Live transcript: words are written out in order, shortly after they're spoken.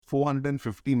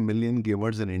450 million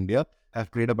gamers in India have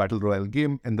played a battle royale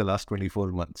game in the last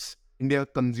 24 months. India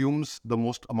consumes the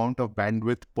most amount of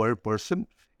bandwidth per person.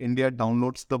 India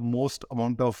downloads the most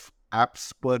amount of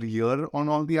apps per year on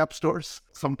all the app stores,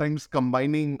 sometimes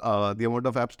combining the amount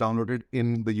of apps downloaded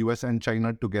in the US and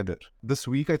China together. This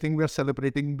week, I think we are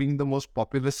celebrating being the most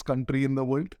populous country in the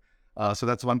world. So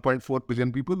that's 1.4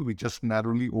 billion people. We just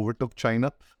narrowly overtook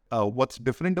China. What's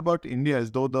different about India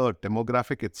is, though, the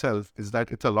demographic itself is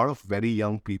that it's a lot of very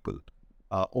young people.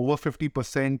 Over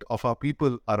 50% of our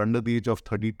people are under the age of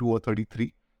 32 or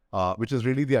 33, which is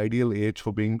really the ideal age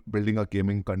for building a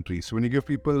gaming country. So when you give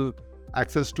people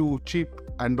access to cheap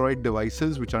Android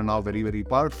devices, which are now very, very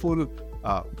powerful,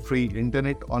 free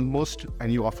internet almost,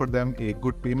 and you offer them a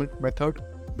good payment method,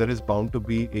 there is bound to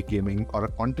be a gaming or a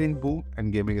content boom,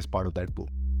 and gaming is part of that boom.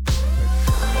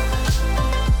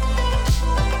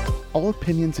 All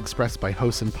opinions expressed by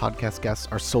hosts and podcast guests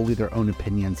are solely their own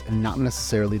opinions and not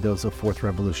necessarily those of Fourth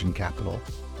Revolution Capital.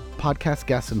 Podcast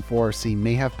guests and 4RC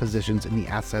may have positions in the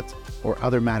assets or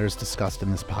other matters discussed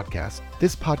in this podcast.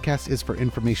 This podcast is for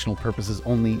informational purposes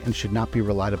only and should not be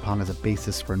relied upon as a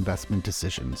basis for investment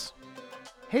decisions.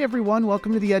 Hey everyone,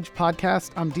 welcome to the Edge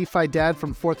Podcast. I'm DeFi Dad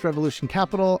from Fourth Revolution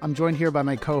Capital. I'm joined here by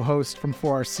my co-host from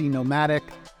 4RC Nomadic.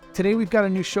 Today we've got a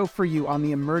new show for you on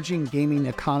the emerging gaming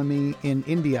economy in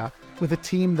India with a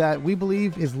team that we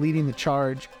believe is leading the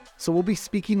charge. So we'll be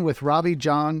speaking with Ravi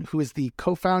John, who is the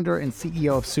co-founder and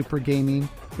CEO of Super Gaming,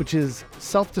 which is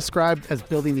self-described as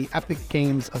building the epic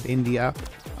games of India.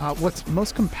 What's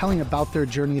most compelling about their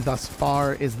journey thus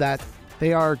far is that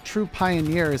they are true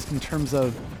pioneers in terms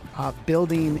of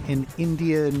building an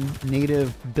Indian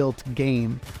native built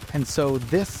game. And so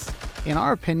this, in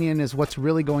our opinion, is what's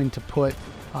really going to put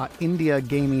India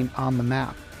gaming on the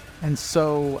map. And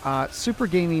so Super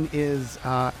Gaming is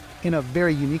in a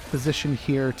very unique position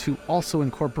here to also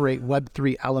incorporate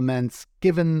Web3 elements,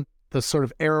 given the sort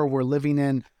of era we're living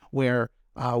in where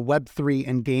Web3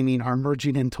 and gaming are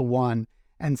merging into one.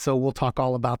 And so we'll talk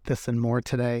all about this and more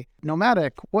today.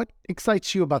 Nomadic, what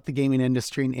excites you about the gaming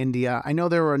industry in India? I know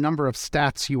there were a number of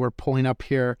stats you were pulling up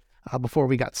here before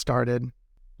we got started.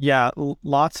 Yeah,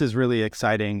 lots is really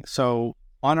exciting. So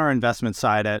on our investment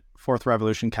side at Fourth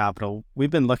Revolution Capital,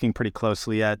 we've been looking pretty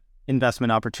closely at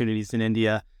investment opportunities in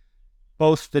India.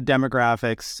 Both the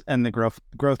demographics and the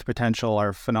growth potential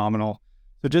are phenomenal.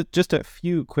 So just a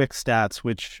few quick stats,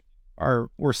 which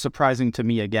were surprising to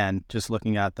me again, just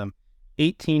looking at them.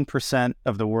 18%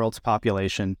 of the world's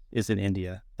population is in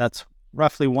India. That's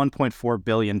roughly 1.4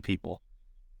 billion people.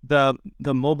 The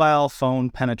mobile phone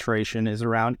penetration is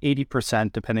around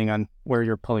 80%, depending on where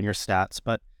you're pulling your stats,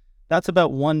 but that's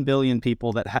about 1 billion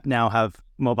people that now have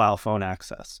mobile phone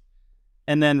access.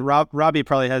 And then Robbie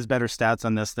probably has better stats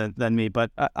on this than me, but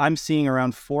I'm seeing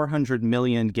around 400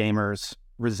 million gamers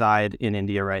reside in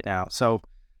India right now. So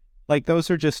those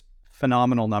are just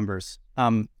phenomenal numbers.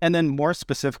 And then more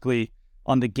specifically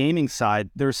on the gaming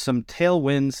side, there's some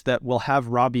tailwinds that we'll have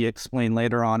Robbie explain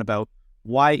later on about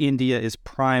why India is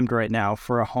primed right now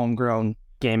for a homegrown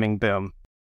gaming boom.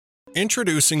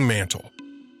 Introducing Mantle.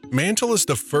 Mantle is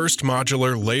the first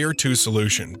modular Layer 2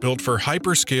 solution built for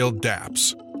hyperscale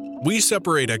dApps. We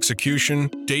separate execution,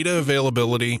 data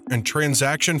availability, and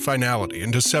transaction finality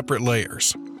into separate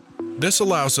layers. This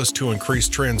allows us to increase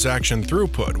transaction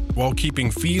throughput while keeping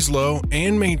fees low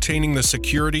and maintaining the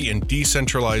security and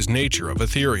decentralized nature of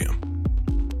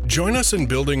Ethereum. Join us in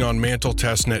building on Mantle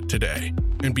Testnet today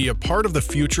and be a part of the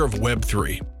future of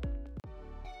Web3.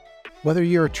 Whether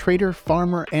you're a trader,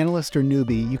 farmer, analyst, or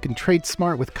newbie, you can trade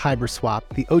smart with KyberSwap,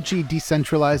 the OG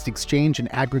decentralized exchange and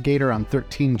aggregator on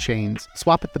 13 chains.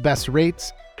 Swap at the best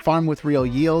rates, farm with real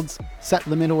yields, set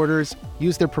limit orders,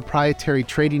 use their proprietary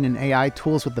trading and AI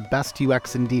tools with the best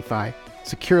UX in DeFi,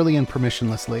 securely and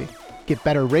permissionlessly. Get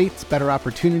better rates, better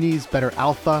opportunities, better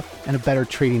alpha, and a better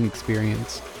trading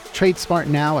experience. Trade smart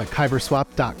now at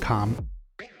kyberswap.com.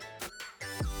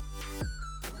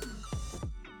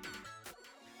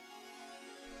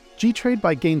 G-Trade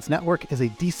by Gains Network is a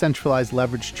decentralized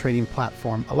leverage trading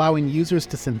platform allowing users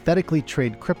to synthetically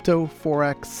trade crypto,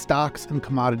 forex, stocks, and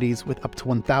commodities with up to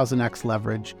 1000x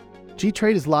leverage.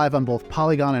 G-Trade is live on both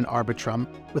Polygon and Arbitrum,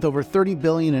 with over 30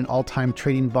 billion in all-time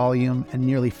trading volume and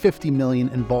nearly 50 million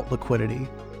in vault liquidity.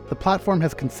 The platform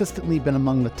has consistently been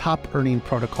among the top earning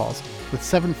protocols, with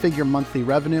 7-figure monthly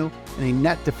revenue and a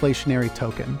net deflationary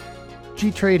token.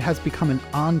 G-Trade has become an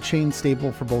on-chain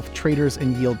staple for both traders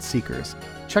and yield seekers.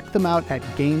 Check them out at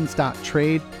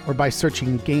gains.trade or by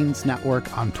searching Gains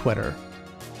Network on Twitter.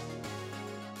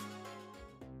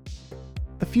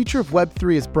 The future of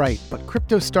Web3 is bright, but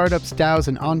crypto startups, DAOs,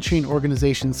 and on-chain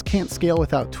organizations can't scale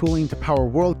without tooling to power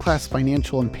world-class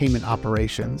financial and payment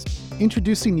operations.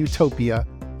 Introducing Utopia,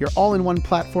 your all-in-one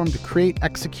platform to create,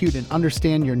 execute, and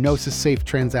understand your Gnosis-safe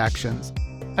transactions.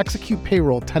 Execute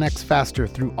payroll 10x faster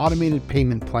through automated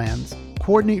payment plans.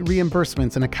 Coordinate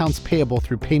reimbursements and accounts payable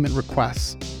through payment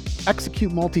requests.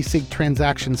 Execute multi-sig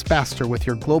transactions faster with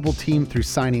your global team through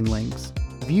signing links.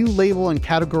 View, label, and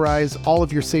categorize all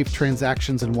of your safe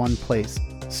transactions in one place.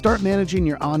 Start managing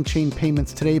your on-chain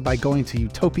payments today by going to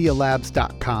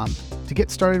utopialabs.com. To get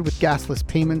started with gasless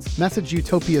payments, message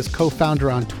Utopia's co-founder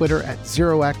on Twitter at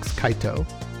 0xkaito.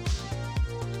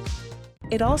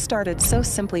 It all started so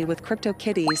simply with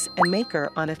CryptoKitties and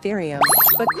Maker on Ethereum,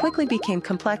 but quickly became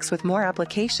complex with more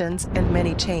applications and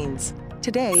many chains.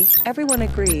 Today, everyone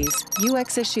agrees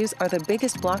UX issues are the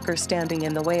biggest blocker standing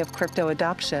in the way of crypto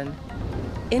adoption.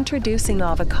 Introducing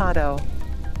Avocado.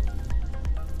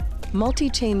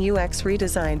 Multi-chain UX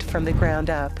redesigned from the ground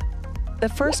up. The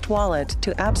first wallet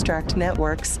to abstract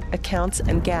networks, accounts,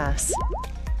 and gas.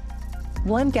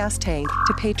 One gas tank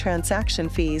to pay transaction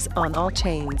fees on all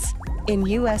chains in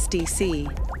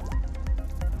USDC.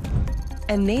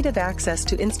 And native access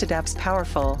to Instadapp's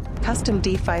powerful, custom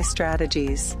DeFi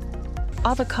strategies.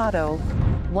 Avocado,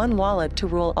 one wallet to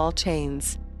rule all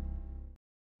chains.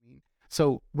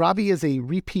 So Ravi is a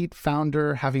repeat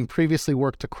founder, having previously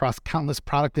worked across countless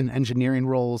product and engineering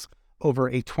roles over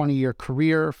a 20-year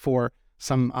career for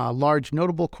some large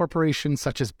notable corporations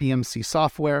such as BMC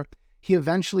Software. He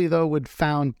eventually, though, would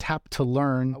found Tap to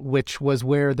Learn, which was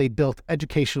where they built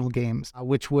educational games,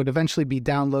 which would eventually be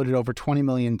downloaded over 20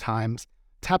 million times.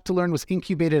 Tap to Learn was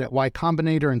incubated at Y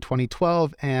Combinator in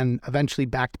 2012 and eventually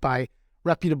backed by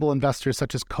reputable investors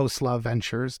such as Khosla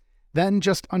Ventures. Then,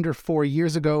 just under 4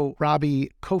 years ago,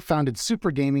 Ravi co-founded Super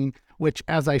Gaming, which,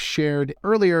 as I shared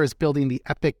earlier, is building the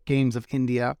epic games of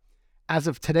India. As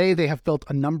of today, they have built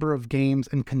a number of games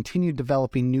and continue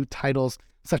developing new titles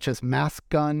such as Mask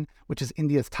Gun, which is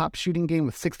India's top shooting game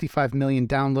with 65 million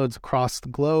downloads across the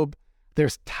globe.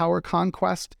 There's Tower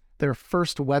Conquest, their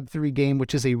first Web3 game,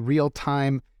 which is a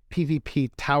real-time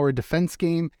PvP tower defense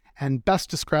game and best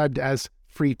described as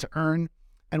free to earn.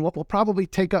 And what will probably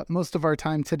take up most of our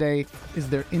time today is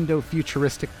their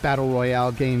Indo-futuristic battle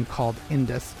royale game called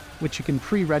Indus, which you can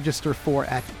pre-register for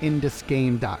at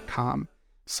indusgame.com.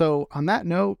 So on that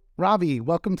note, Ravi,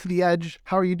 welcome to The Edge.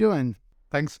 How are you doing?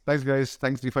 Thanks guys.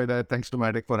 Thanks DeFi Dad. Thanks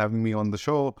Nomatic for having me on the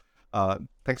show.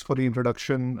 Thanks for the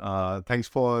introduction. Thanks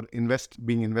for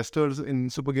being investors in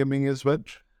Super Gaming as well.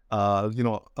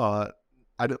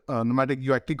 Nomatic,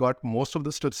 you actually got most of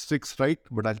the statistics right,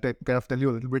 but I'll kind of tell you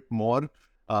a little bit more.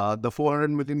 The 400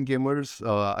 million gamers,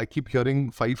 I keep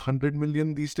hearing 500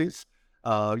 million these days.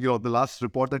 The last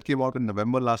report that came out in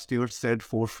November last year said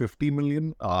 450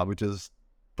 million, which is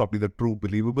probably the true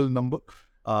believable number.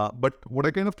 But what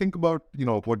I kind of think about,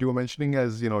 what you were mentioning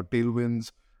as,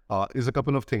 tailwinds, is a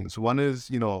couple of things. One is,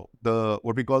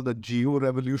 what we call the geo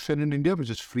revolution in India, which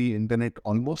is free internet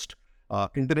almost.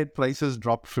 Internet prices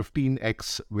dropped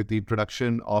 15x with the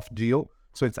introduction of geo.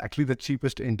 So it's actually the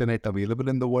cheapest internet available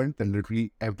in the world, and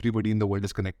literally everybody in the world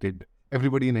is connected.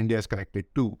 Everybody in India is connected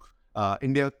too.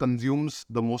 India consumes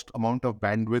the most amount of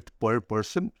bandwidth per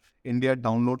person. India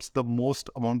downloads the most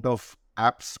amount of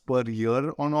apps per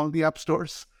year on all the app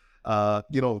stores.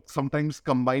 Sometimes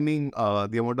combining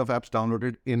the amount of apps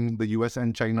downloaded in the US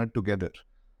and China together.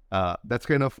 That's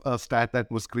kind of a stat that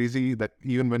was crazy that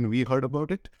even when we heard about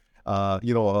it.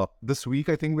 This week,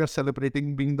 I think we are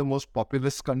celebrating being the most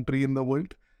populous country in the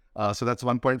world. So that's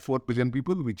 1.4 billion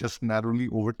people. We just narrowly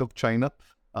overtook China.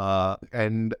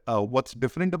 And what's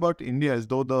different about India is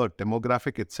though the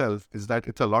demographic itself is that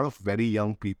it's a lot of very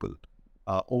young people.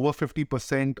 Over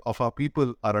 50% of our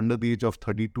people are under the age of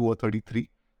 32 or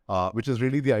 33, which is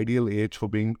really the ideal age for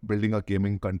building a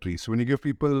gaming country. So when you give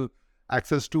people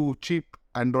access to cheap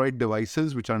Android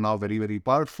devices, which are now very, very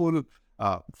powerful,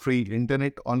 free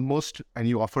internet almost, and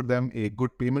you offer them a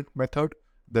good payment method,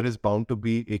 there is bound to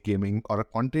be a gaming or a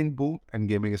content boom, and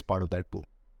gaming is part of that boom.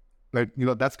 Right?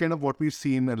 That's kind of what we've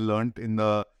seen and learned in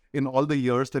all the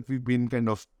years that we've been kind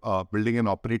of building and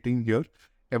operating here.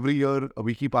 Every year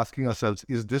we keep asking ourselves,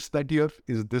 is this that year?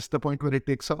 Is this the point where it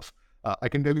takes off? I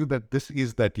can tell you that this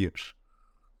is that year.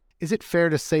 Is it fair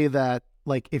to say that,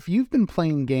 if you've been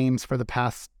playing games for the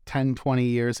past 10, 20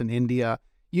 years in India,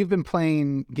 you've been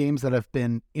playing games that have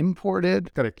been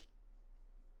imported? Correct.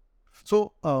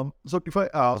 So if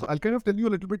I'll kind of tell you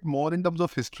a little bit more in terms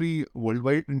of history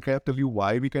worldwide and kind of tell you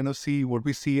why we kind of see what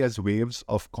we see as waves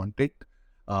of content.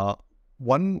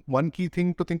 One key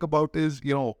thing to think about is,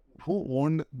 who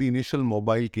owned the initial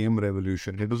mobile game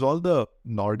revolution? It was all the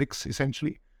Nordics,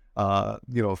 essentially.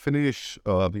 Finnish,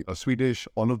 Swedish,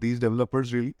 all of these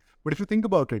developers really. But if you think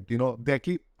about it, they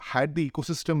actually had the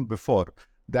ecosystem before.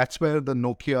 That's where the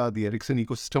Nokia, the Ericsson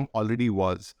ecosystem already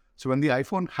was. So when the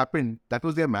iPhone happened, that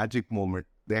was their magic moment.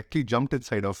 They actually jumped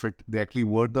inside of it. They actually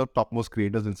were the topmost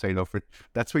creators inside of it.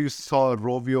 That's where you saw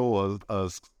Rovio,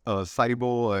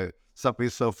 Saibo, Subway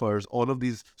Surfers, all of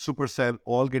these Supercell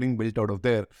all getting built out of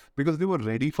there because they were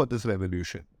ready for this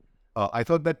revolution. I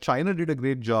thought that China did a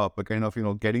great job by kind of,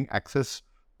 getting access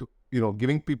to,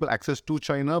 giving people access to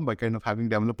China by kind of having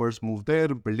developers move there,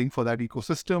 building for that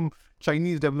ecosystem.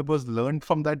 Chinese developers learned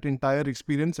from that entire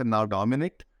experience and now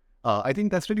dominate. I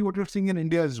think that's really what we're seeing in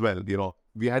India as well.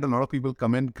 We had a lot of people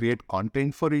come and create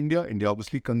content for India. India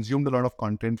obviously consumed a lot of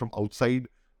content from outside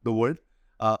the world.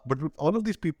 But with all of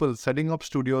these people setting up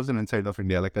studios inside of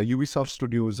India, like a Ubisoft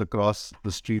studios across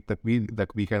the street that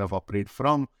we kind of operate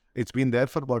from, it's been there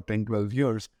for about 10, 12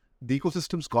 years. The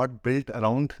ecosystems got built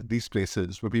around these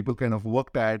places where people kind of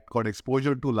got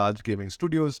exposure to large gaming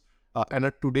studios, and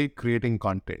are today creating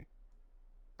content.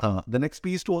 The next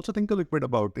piece to also think a little bit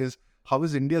about is how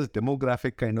is India's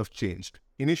demographic kind of changed?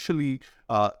 Initially,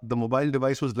 the mobile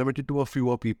device was limited to a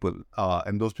fewer people,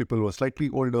 and those people were slightly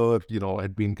older,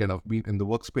 had been in the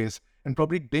workspace and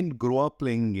probably didn't grow up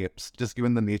playing games, just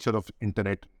given the nature of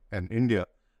internet and India.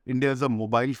 India is a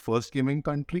mobile-first gaming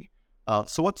country.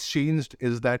 So what's changed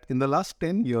is that in the last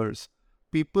 10 years,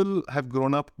 people have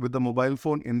grown up with the mobile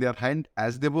phone in their hand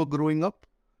as they were growing up.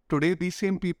 Today, these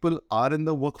same people are in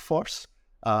the workforce.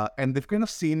 And they've kind of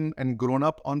seen and grown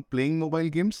up on playing mobile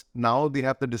games. Now they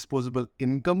have the disposable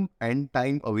income and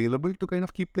time available to kind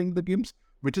of keep playing the games,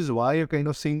 which is why you're kind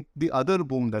of seeing the other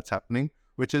boom that's happening,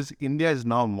 which is India is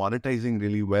now monetizing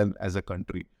really well as a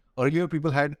country. Earlier,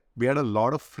 we had a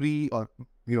lot of free or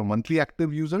monthly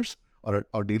active users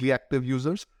or daily active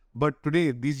users, but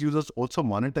today these users also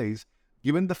monetize,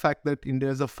 given the fact that India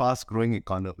is a fast-growing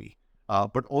economy.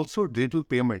 But also digital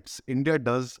payments.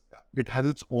 It has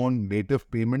its own native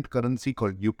payment currency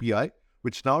called UPI,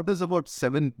 which now does about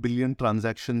 7 billion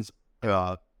transactions,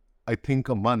 I think,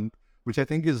 a month, which I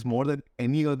think is more than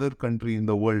any other country in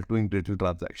the world doing digital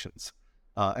transactions.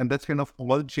 And that's kind of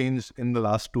all changed in the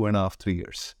last 2.5, 3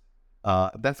 years.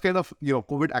 That's kind of,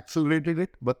 COVID accelerated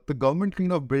it, but the government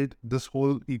kind of built this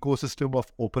whole ecosystem of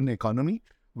open economy,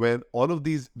 where all of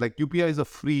these, like UPI is a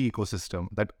free ecosystem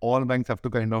that all banks have to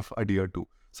kind of adhere to.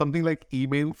 Something like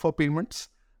email for payments,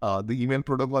 the email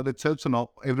protocol itself. So now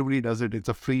everybody does it. It's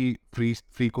a free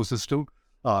ecosystem.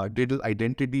 Digital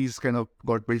identities kind of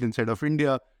got built inside of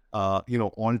India.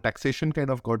 On taxation kind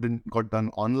of got done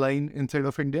online inside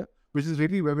of India, which is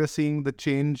really where we're seeing the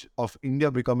change of India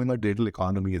becoming a digital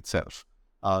economy itself.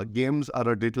 Games are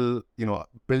a digital,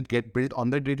 get built on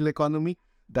the digital economy.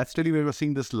 That's really where we're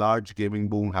seeing this large gaming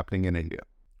boom happening in India.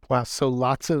 Wow, so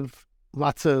lots of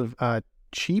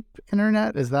cheap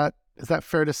internet. Is that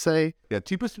fair to say? Yeah,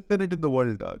 cheapest internet in the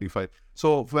world, DeFi.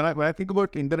 So when I think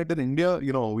about internet in India,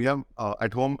 we have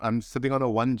at home, I'm sitting on a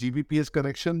 1 Gbps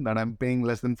connection that I'm paying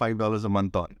less than $5 a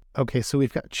month on. Okay, so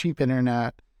we've got cheap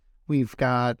internet. We've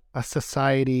got a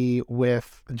society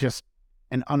with just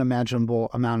an unimaginable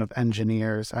amount of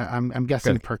engineers. I'm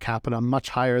guessing per capita much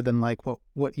higher than like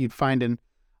what you'd find in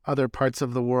other parts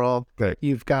of the world.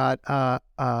 You've got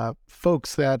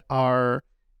folks that are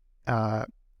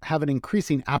have an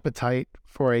increasing appetite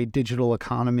for a digital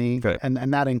economy,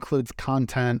 and that includes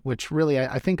content, which really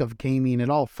I think of gaming, it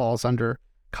all falls under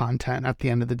content at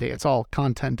the end of the day. It's all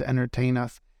content to entertain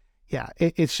us. Yeah,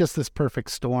 it's just this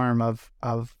perfect storm of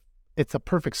it's a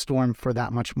perfect storm for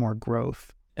that much more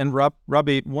growth. And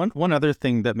Robbie, one other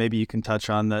thing that maybe you can touch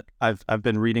on that I've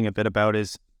been reading a bit about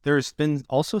is there's been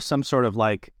also some sort of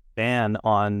like ban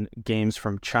on games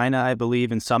from China, I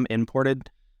believe, and some imported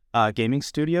gaming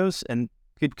studios. And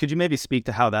could you maybe speak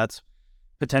to how that's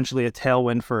potentially a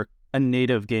tailwind for a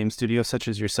native game studio such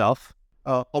as yourself?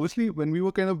 Obviously, when we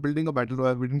were kind of building a battle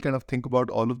royale, we didn't kind of think about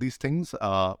all of these things.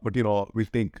 But we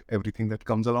take everything that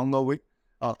comes along our way.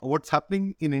 What's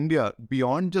happening in India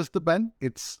beyond just the ban,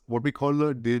 it's what we call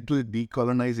a digital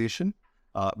decolonization.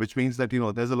 Which means that,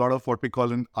 there's a lot of what we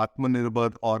call an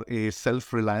Atmanirbhar or a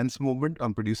self-reliance movement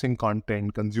on producing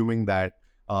content, consuming that,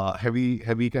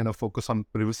 heavy kind of focus on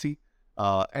privacy.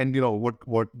 And,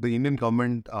 what the Indian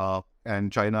government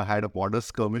and China had a border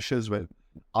skirmish as well,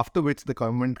 after which the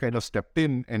government kind of stepped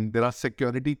in, and there are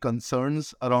security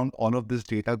concerns around all of this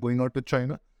data going out to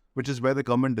China, which is where the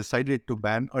government decided to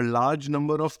ban a large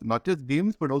number of not just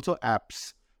games, but also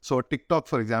apps. So TikTok,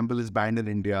 for example, is banned in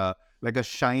India. like a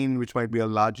Shine, which might be a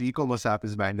large e-commerce app,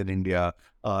 is banned in India.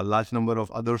 A large number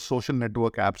of other social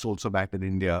network apps also banned in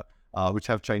India, which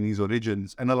have Chinese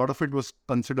origins. And a lot of it was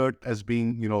considered as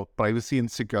being, privacy and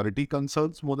security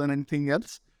concerns more than anything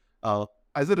else.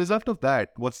 As a result of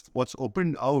that, what's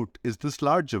opened out is this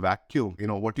large vacuum.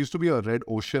 What used to be a red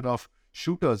ocean of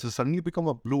shooters has suddenly become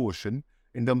a blue ocean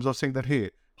in terms of saying that, hey,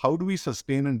 how do we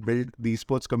sustain and build the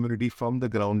esports community from the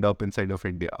ground up inside of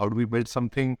India? How do we build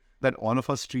something that all of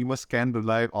us streamers can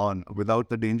rely on without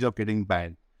the danger of getting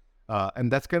banned?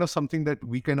 And that's kind of something that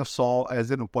we kind of saw as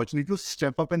an opportunity to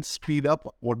step up and speed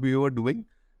up what we were doing.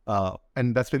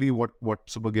 And that's really what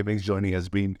Super Gaming's journey has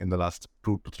been in the last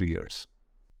 2 to 3 years.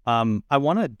 I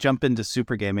want to jump into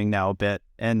Super Gaming now a bit,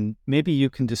 and maybe you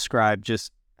can describe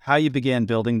just how you began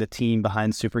building the team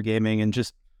behind Super Gaming and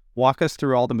just walk us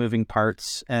through all the moving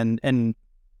parts and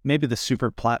maybe the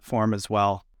Super platform as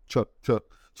well. Sure.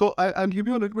 So I'll give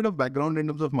you a little bit of background in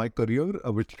terms of my career,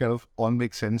 which kind of all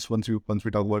makes sense once we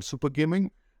talk about Super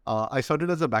Gaming. I started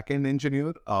as a backend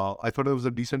engineer. I thought I was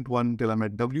a decent one till I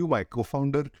met W, my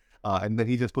co-founder, and then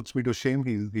he just puts me to shame.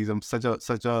 He's such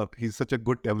a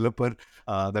good developer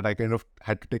that I kind of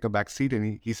had to take a back seat,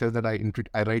 and he says that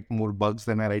I write more bugs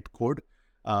than I write code.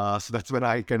 So that's when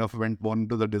I kind of went on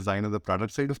to the design of the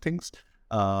product side of things.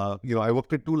 I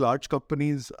worked at 2 large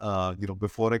companies,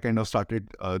 before I kind of started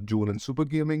June and Super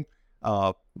Gaming,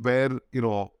 where,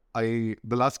 the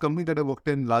last company that I worked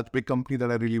in, large big company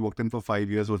that I really worked in for 5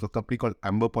 years, was a company called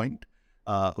Amber Point,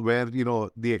 where,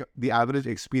 the average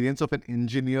experience of an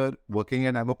engineer working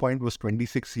at Amber Point was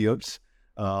 26 years.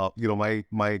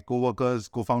 My co-workers,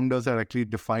 co-founders had actually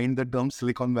defined the term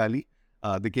Silicon Valley.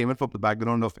 They came in from the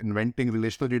background of inventing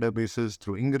relational databases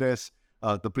through Ingress,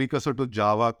 the precursor to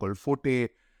Java called Forte.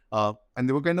 And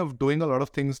they were kind of doing a lot of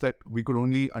things that we could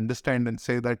only understand and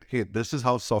say that, hey, this is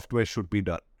how software should be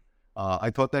done.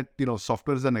 I thought that,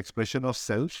 software is an expression of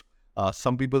self.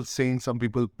 Some people sing, some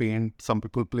people paint, some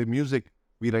people play music.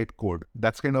 We write code.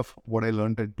 That's kind of what I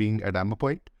learned at being at Amber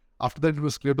Point. After that, it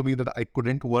was clear to me that I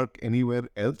couldn't work anywhere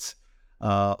else.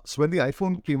 So when the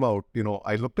iPhone came out,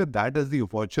 I looked at that as the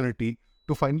opportunity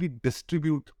to finally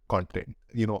distribute content.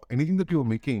 Anything that you were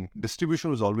making, distribution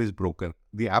was always broken.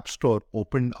 The App Store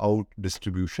opened out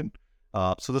distribution.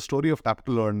 So the story of Tap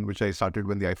to Learn, which I started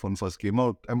when the iPhone first came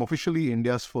out, I'm officially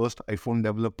India's first iPhone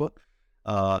developer.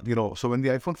 So when the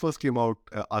iPhone first came out,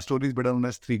 our story is better known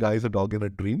as 3 Guys, a Dog, and a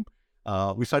Dream.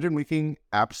 We started making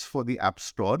apps for the App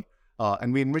Store,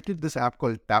 and we invented this app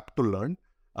called Tap to Learn.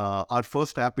 Our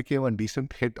first app became a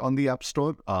decent hit on the App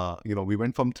Store. We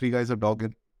went from 3 Guys, a Dog,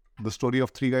 and the story of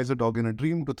 3 Guys, a Dog, and a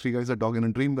Dream to 3 Guys, a Dog, and a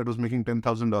Dream that was making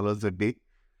 $10,000 a day.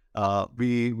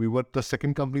 We were the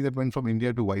second company that went from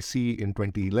India to YC in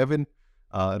 2011.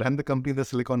 Ran the company in the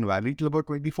Silicon Valley till about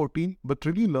 2014, but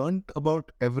really learned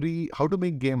about how to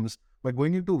make games by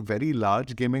going into very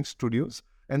large gaming studios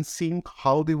and seeing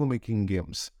how they were making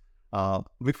games.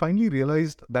 We finally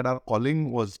realized that our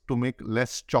calling was to make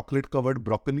less chocolate-covered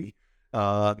broccoli,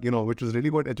 which was really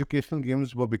what educational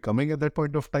games were becoming at that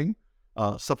point of time.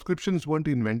 Subscriptions weren't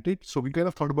invented, so we kind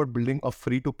of thought about building a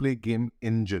free-to-play game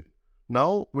engine.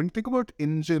 Now, when you think about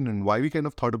engine and why we kind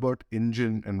of thought about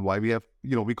engine and why we have,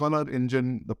 we call our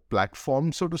engine the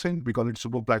platform, so to say. We call it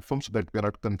Super Platform so that we're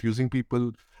not confusing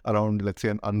people around, let's say,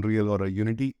 an Unreal or a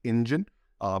Unity engine.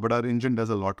 But our engine does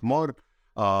a lot more.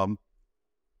 And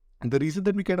the reason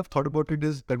that we kind of thought about it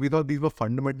is that we thought these were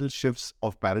fundamental shifts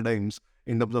of paradigms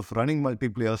in terms of running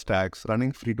multiplayer stacks,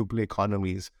 running free-to-play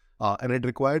economies. And it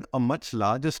required a much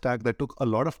larger stack that took a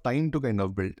lot of time to kind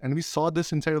of build. And we saw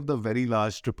this inside of the very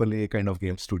large AAA kind of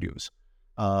game studios.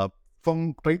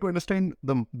 From trying to understand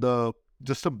the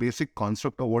just a basic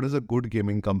construct of what is a good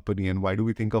gaming company and why do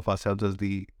we think of ourselves as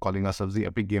calling ourselves the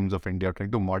Epic Games of India, trying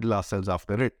to model ourselves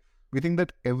after it. We think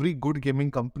that every good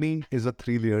gaming company is a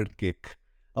 3-layered cake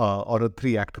or a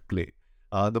 3-act play.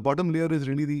 The bottom layer is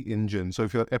really the engine. So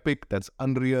if you're Epic, that's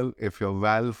Unreal. If you're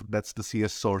Valve, that's the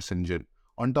CS Source engine.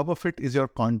 On top of it is your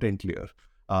content layer.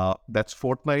 That's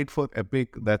Fortnite for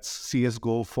Epic. That's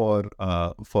CS:GO for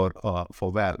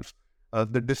Valve.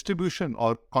 The distribution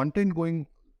or content going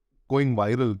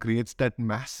viral creates that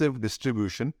massive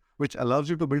distribution, which allows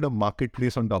you to build a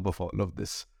marketplace on top of all of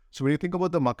this. So when you think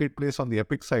about the marketplace on the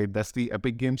Epic side, that's the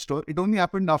Epic Game Store. It only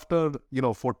happened after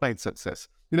Fortnite's success.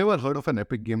 You never heard of an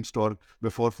Epic Game Store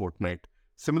before Fortnite.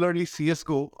 Similarly,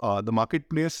 CS:GO, the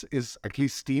marketplace is actually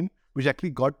Steam, which actually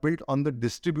got built on the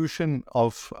distribution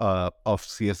of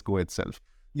CS:GO itself,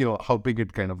 how big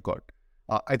it kind of got.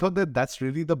 I thought that that's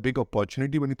really the big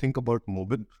opportunity when you think about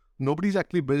mobile. Nobody's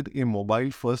actually built a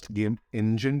mobile-first game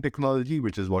engine technology,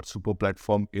 which is what Super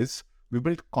Platform is. We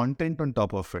built content on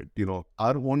top of it.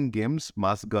 Our own games,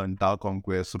 Mass Gun, Tower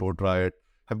Conquest, Road Riot,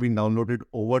 have been downloaded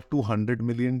over 200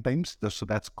 million times. So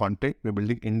that's content. We're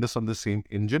building Indus on the same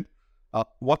engine.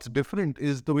 What's different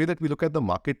is the way that we look at the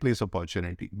marketplace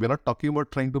opportunity. We're not talking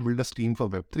about trying to build a Steam for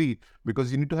Web3,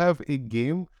 because you need to have a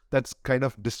game that's kind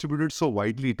of distributed so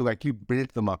widely to actually build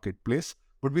the marketplace.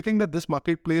 But we think that this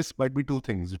marketplace might be two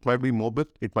things. It might be mobile,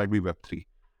 it might be Web3.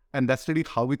 And that's really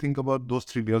how we think about those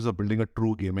 3 layers of building a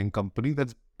true gaming company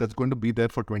that's going to be there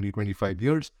for 20, 25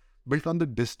 years, built on the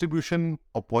distribution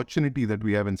opportunity that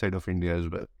we have inside of India as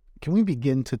well. Can we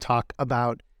begin to talk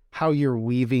about how you're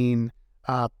weaving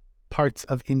parts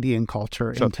of Indian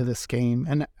culture into this game?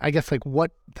 And I guess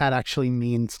what that actually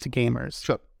means to gamers.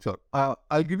 Sure.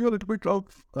 I'll give you a little bit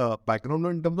of background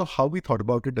in terms of how we thought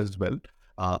about it as well.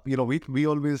 We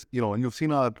always, and you've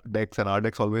seen our decks, and our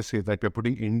decks always say that we're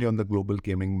putting India on the global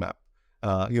gaming map.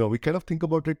 We kind of think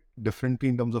about it differently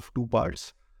in terms of 2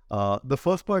 parts. The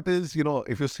first part is,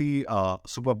 if you see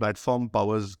Super Platform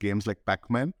powers games like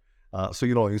Pac-Man.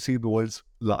 You see the world's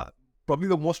probably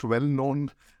the most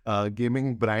well-known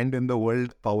gaming brand in the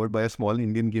world, powered by a small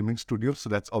Indian gaming studio. So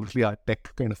that's obviously our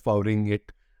tech kind of powering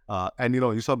it. And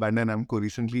you saw Bandai Namco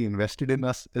recently invested in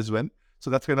us as well. So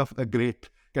that's kind of a great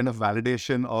kind of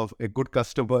validation of a good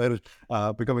customer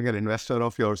becoming an investor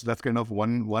of yours. That's kind of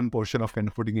one portion of kind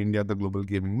of putting India on the global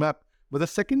gaming map. But the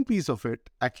second piece of it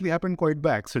actually happened quite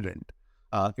by accident.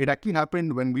 It actually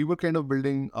happened when we were kind of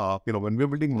building, when we were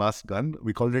building Mass Gun.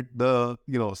 We called it the,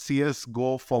 CS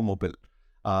Go for mobile.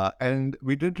 And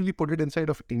we didn't really put it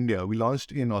inside of India. We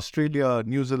launched in Australia,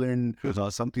 New Zealand,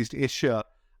 Southeast Asia,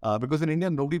 because in India,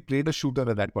 nobody played a shooter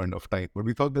at that point of time. But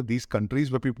we thought that these countries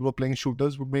where people were playing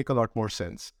shooters would make a lot more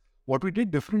sense. What we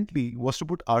did differently was to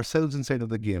put ourselves inside of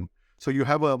the game. So you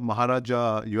have a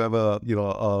Maharaja, you have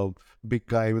a big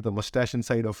guy with a mustache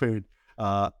inside of it.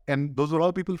 And those were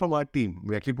all people from our team.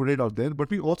 We actually put it out there, but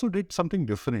we also did something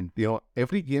different.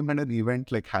 Every game had an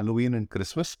event like Halloween and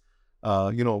Christmas.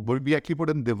 But we actually put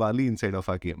in Diwali inside of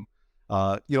our game.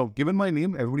 Given my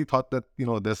name, everybody thought that,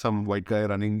 there's some white guy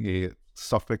running a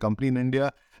software company in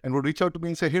India and would reach out to me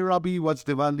and say, "Hey, Rabi, what's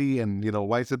Diwali? And,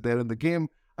 why is it there in the game?"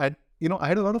 And, I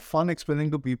had a lot of fun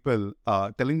explaining to people,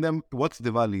 telling them, what's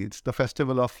Diwali? It's the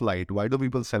festival of light. Why do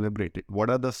people celebrate it? What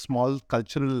are the small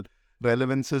cultural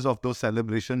relevances of those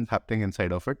celebrations happening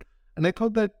inside of it? And I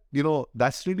thought that,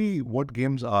 that's really what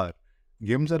games are.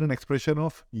 Games are an expression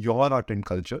of your art and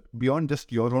culture. Beyond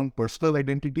just your own personal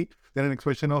identity, they're an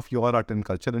expression of your art and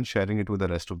culture and sharing it with the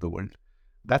rest of the world.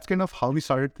 That's kind of how we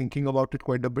started thinking about it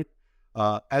quite a bit.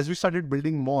 As we started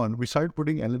building more, we started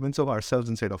putting elements of ourselves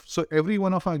inside of. So every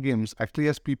one of our games actually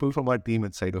has people from our team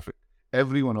inside of it.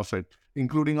 Every one of it,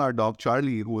 including our dog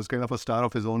Charlie, who was kind of a star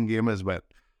of his own game as well.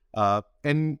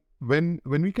 And when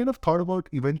we kind of thought about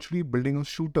eventually building a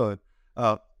shooter,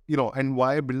 and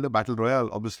why build a battle royale?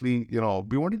 Obviously,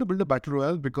 we wanted to build a battle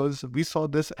royale because we saw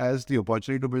this as the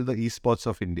opportunity to build the esports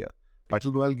of India.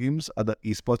 Battle royale games are the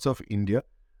esports of India.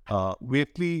 We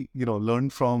actually,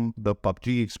 learned from the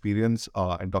PUBG experience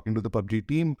and talking to the PUBG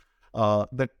team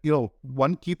that,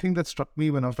 one key thing that struck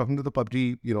me when I was talking to the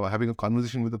PUBG, having a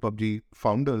conversation with the PUBG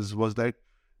founders, was that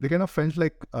they kind of felt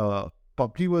like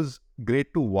PUBG was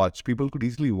great to watch. People could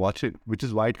easily watch it, which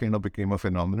is why it kind of became a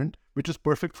phenomenon, which is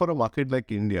perfect for a market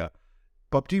like India.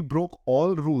 PUBG broke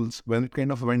all rules when it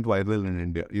kind of went viral in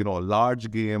India.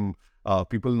 Large game,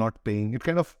 people not paying. It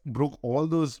kind of broke all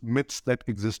those myths that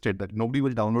existed, that nobody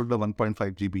will download the 1.5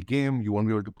 GB game. You won't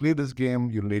be able to play this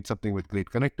game. You'll need something with great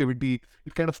connectivity.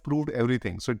 It kind of proved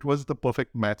everything. So it was the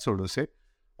perfect match, so to say.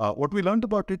 What we learned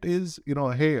about it is,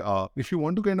 hey, if you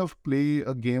want to kind of play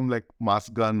a game like Mass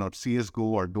Gun or CSGO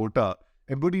or Dota,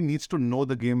 everybody needs to know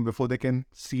the game before they can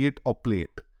see it or play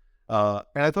it. And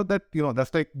I thought that,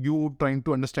 that's like you trying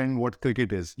to understand what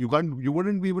cricket is. You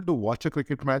wouldn't be able to watch a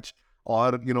cricket match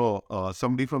or,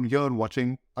 somebody from here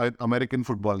watching an American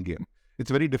football game.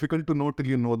 It's very difficult to know till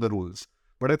you know the rules.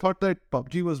 But I thought that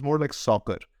PUBG was more like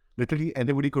soccer. Literally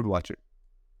anybody could watch it.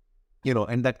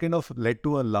 And that kind of led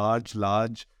to a large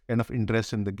kind of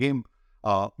interest in the game.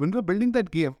 When we were building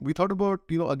that game, we thought about,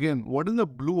 again, what is the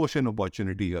blue ocean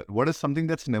opportunity here? What is something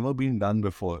that's never been done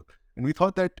before? And we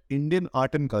thought that Indian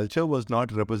art and culture was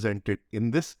not represented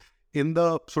in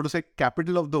the, so to say,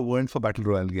 capital of the world for battle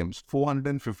royale games.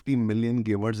 450 million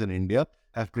gamers in India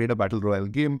have played a battle royale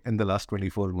game in the last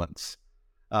 24 months.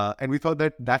 And we thought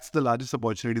that that's the largest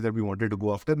opportunity that we wanted to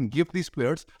go after and give these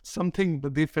players something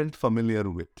that they felt familiar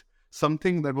with.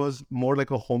 Something that was more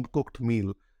like a home-cooked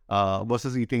meal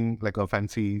versus eating like a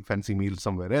fancy meal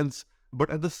somewhere else, but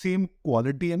at the same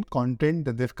quality and content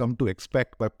that they've come to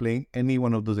expect by playing any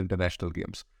one of those international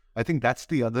games. I think that's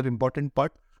the other important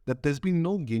part, that there's been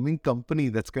no gaming company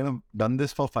that's kind of done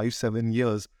this for 5-7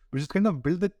 years, which is kind of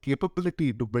build the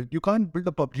capability to build. You can't build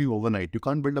a PUBG overnight. You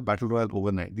can't build a battle royale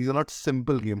overnight. These are not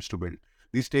simple games to build.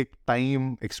 These take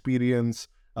time, experience,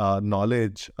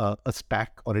 knowledge, a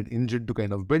stack or an engine to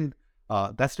kind of build.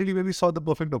 That's really where we saw the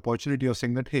perfect opportunity of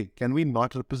saying that, hey, can we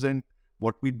not represent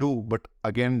what we do, but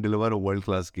again, deliver a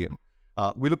world-class game?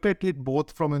 We looked at it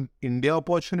both from an India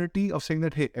opportunity of saying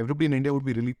that, hey, everybody in India would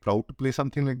be really proud to play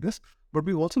something like this. But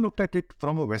we also looked at it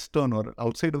from a Western or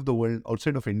outside of the world,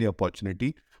 outside of India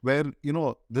opportunity, where,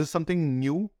 this is something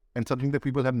new and something that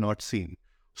people have not seen.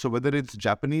 So whether it's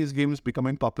Japanese games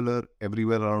becoming popular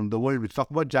everywhere around the world, we talk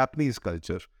about Japanese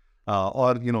culture,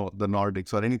 or, the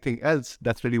Nordics or anything else,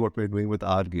 that's really what we're doing with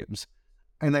our games.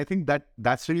 And I think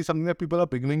that's really something that people are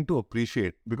beginning to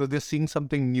appreciate because they're seeing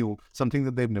something new, something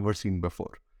that they've never seen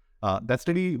before. That's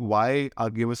really why our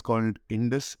game is called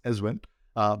Indus as well.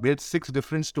 We had 6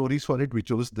 different stories for it. We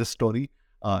chose this story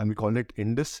and we called it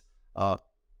Indus.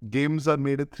 Games are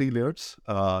made in 3 layers.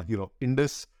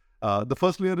 Indus, the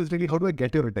first layer is really how do I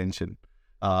get your attention?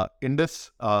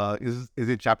 Indus is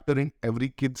a chapter in every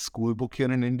kid's school book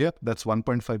here in India. That's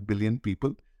 1.5 billion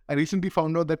people. I recently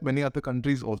found out that many other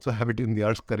countries also have it in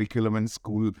their curriculum and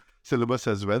school syllabus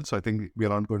as well. So I think we are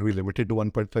not going to be limited to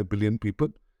 1.5 billion people.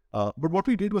 But what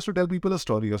we did was to tell people a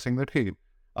story of saying that, hey,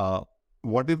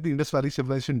 what if the Indus Valley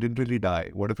civilization didn't really die?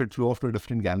 What if it flew off to a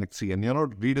different galaxy? And you're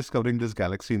not rediscovering this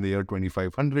galaxy in the year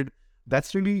 2500.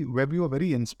 That's really where we were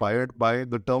very inspired by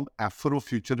the term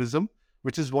Afrofuturism,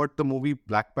 which is what the movie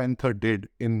Black Panther did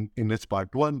in its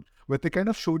part 1, where they kind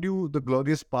of showed you the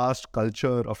glorious past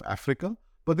culture of Africa.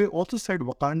 But they also said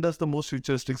Wakanda is the most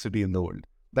futuristic city in the world.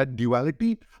 That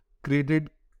duality created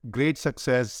great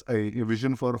success, a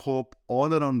vision for hope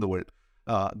all around the world.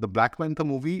 The Black Panther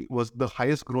movie was the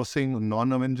highest grossing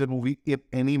non-Avenger movie in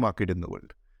any market in the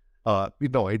world.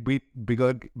 It beat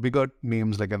bigger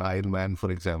names like an Iron Man,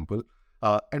 for example.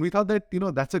 And we thought that,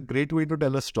 that's a great way to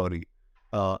tell a story.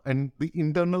 And the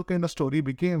internal kind of story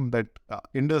became that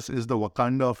Indus is the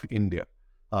Wakanda of India.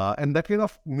 And that kind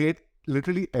of made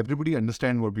literally everybody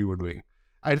understand what we were doing.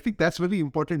 I think that's very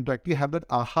important to actually have that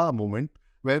aha moment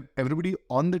where everybody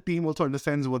on the team also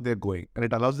understands what they're going, and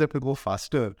it allows them to go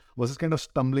faster versus kind of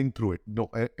stumbling through it. No,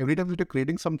 every time that you're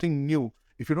creating something new,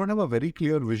 if you don't have a very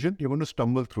clear vision, you're going to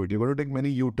stumble through it. You're going to take many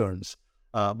U-turns.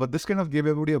 But this kind of gave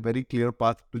everybody a very clear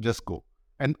path to just go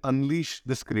and unleash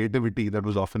this creativity that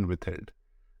was often withheld.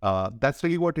 That's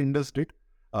really what Indus did.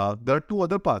 There are 2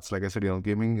 other parts. Like I said,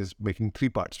 gaming is making 3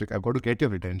 parts. Like, I've got to get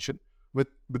your attention. With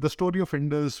the story of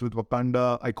Indus, with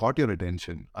Wakanda, I caught your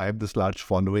attention. I have this large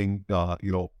following,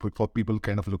 for people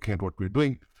kind of looking at what we're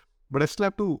doing. But I still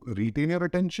have to retain your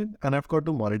attention, and I've got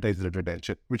to monetize that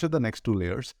attention, which are the next 2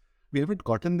 layers. We haven't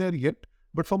gotten there yet,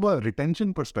 but from a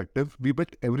retention perspective, we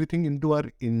built everything into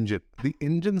our engine. The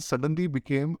engine suddenly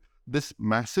became this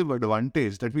massive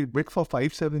advantage that we built for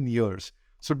 5-7 years.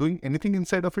 So doing anything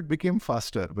inside of it became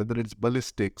faster, whether it's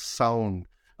ballistics, sound,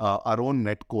 our own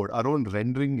netcode, our own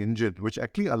rendering engine, which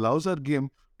actually allows our game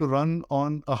to run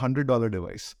on a $100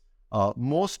 device.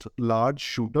 Most large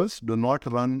shooters do not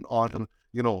run on,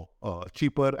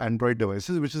 cheaper Android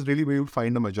devices, which is really where you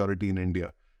find a majority in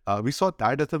India. We saw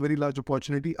that as a very large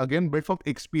opportunity, again, built from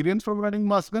experience from running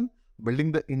mass gun,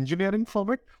 building the engineering from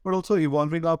it, but also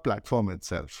evolving our platform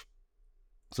itself.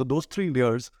 So those 3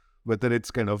 layers, whether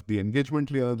it's kind of the engagement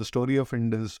layer, the story of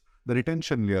Indus, the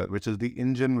retention layer, which is the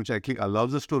engine which actually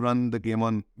allows us to run the game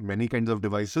on many kinds of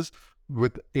devices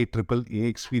with a AAA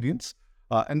experience.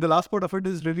 And the last part of it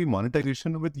is really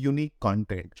monetization with unique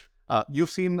content.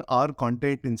 You've seen our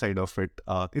content inside of it.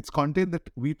 It's content that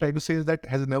we try to say is that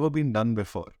has never been done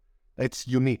before. It's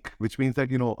unique, which means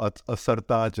that, a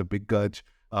Sartaj, a Big Gaj,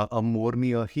 a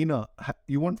Morni, a Hina,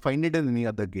 you won't find it in any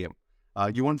other game.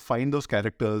 You won't find those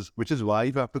characters, which is why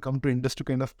you have to come to Indus to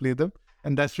kind of play them.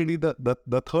 And that's really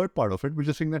the third part of it, which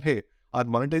is saying that, hey, our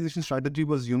monetization strategy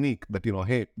was unique. That,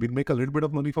 hey, we'll make a little bit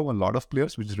of money from a lot of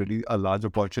players, which is really a large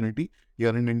opportunity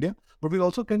here in India. But we'll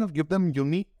also kind of give them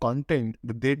unique content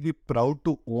that they'd be proud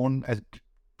to own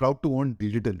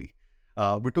digitally.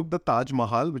 We took the Taj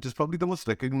Mahal, which is probably the most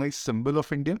recognized symbol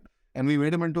of India, and we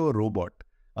made him into a robot.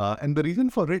 And the reason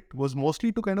for it was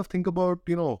mostly to kind of think about,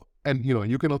 and,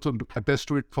 you can also attest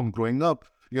to it from growing up.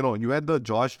 You had the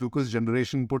George Lucas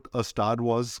generation put a Star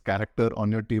Wars character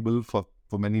on your table for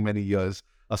many, many years,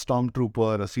 a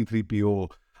Stormtrooper, a C-3PO,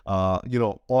 or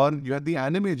you had the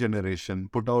anime generation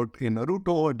put out in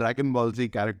Naruto, Dragon Ball Z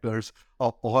characters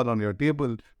all on your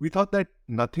table. We thought that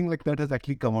nothing like that has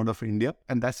actually come out of India.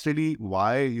 And that's really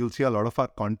why you'll see a lot of our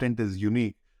content is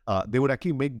unique. They would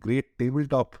actually make great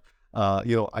tabletop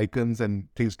icons and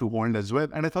things to hold as well.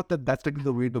 And I thought that that's like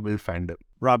the way to build fandom.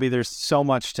 Robbie, there's so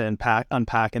much to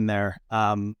unpack in there.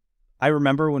 I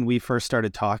remember when we first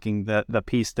started talking, the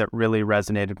piece that really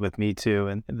resonated with me too,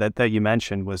 and that you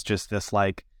mentioned was just this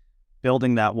like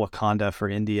building that Wakanda for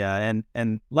India.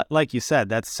 And like you said,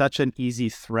 that's such an easy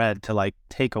thread to like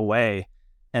take away.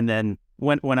 And then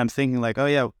when I'm thinking like, oh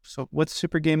yeah, so what's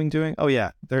Super Gaming doing? Oh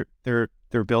yeah, they're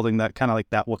building that kind of like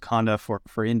that Wakanda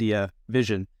for India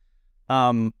vision.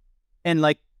 And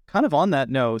like kind of on that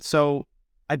note, so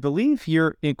I believe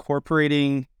you're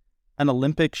incorporating an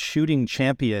Olympic shooting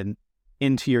champion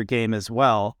into your game as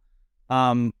well.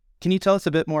 Can you tell us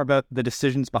a bit more about the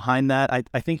decisions behind that?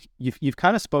 I think you've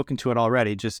kind of spoken to it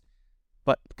already,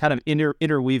 but kind of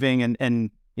interweaving and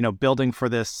building for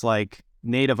this like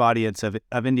native audience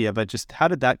of India. But just how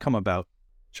did that come about?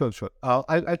 Sure. I'll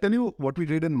tell you what we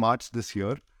did in March this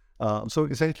year. So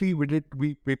essentially, we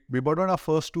brought on our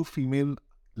first 2 female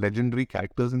legendary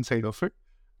characters inside of it.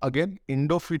 Again,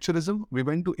 Indo-futurism. We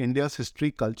went to India's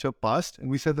history, culture, past, and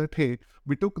we said that, hey,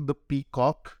 we took the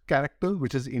peacock character,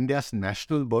 which is India's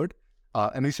national bird,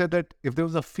 and we said that if there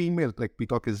was a female, like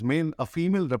peacock is male, a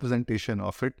female representation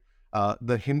of it,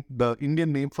 the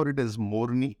Indian name for it is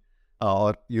Morni,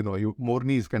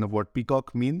 Morni is kind of what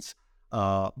peacock means.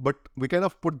 But we kind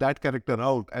of put that character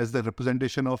out as the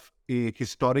representation of a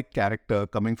historic character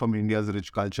coming from India's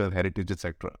rich culture, heritage,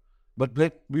 etc. But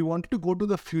we wanted to go to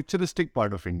the futuristic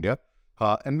part of India,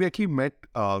 and we actually met.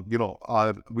 Our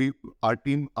entire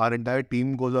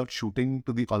team goes out shooting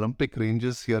to the Olympic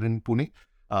ranges here in Pune.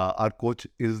 Our coach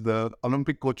is the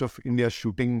Olympic coach of India's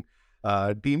shooting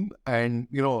team, and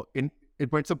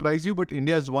it might surprise you, but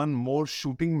India has won more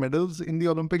shooting medals in the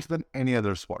Olympics than any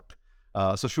other sport.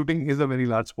 So shooting is a very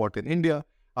large sport in India,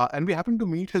 and we happened to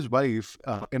meet his wife,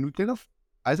 and we kind of,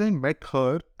 as I met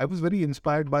her, I was very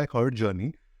inspired by her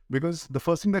journey. Because the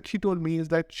first thing that she told me is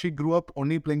that she grew up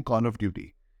only playing Call of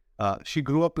Duty. She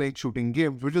grew up playing shooting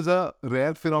games, which is a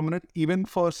rare phenomenon even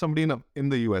for somebody in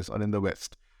the US or in the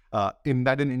West. In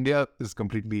India is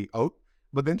completely out.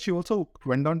 But then she also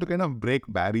went on to kind of break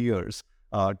barriers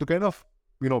to kind of,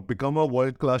 become a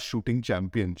world-class shooting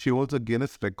champion. She holds a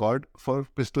Guinness record for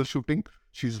pistol shooting.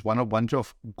 She's won a bunch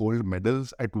of gold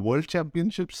medals at world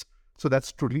championships. So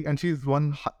that's truly, and she's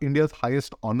won India's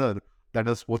highest honor that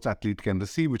a sports athlete can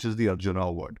receive, which is the Arjuna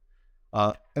Award.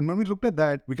 And when we looked at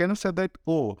that, we kind of said that,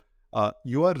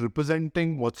 you are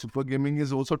representing what super gaming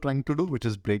is also trying to do, which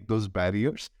is break those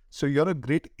barriers. So you're a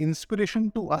great inspiration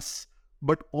to us,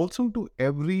 but also to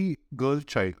every girl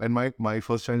child. And my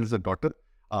first child is a daughter.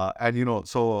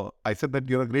 So I said that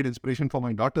you're a great inspiration for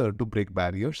my daughter to break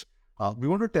barriers. We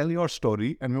want to tell your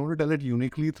story, and we want to tell it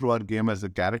uniquely through our game as a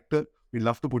character. We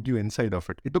love to put you inside of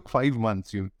it. It took 5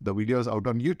 months. The video is out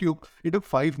on YouTube. It took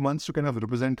 5 months to kind of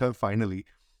represent her finally.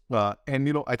 I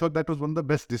thought that was one of the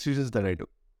best decisions that I took.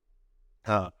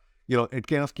 It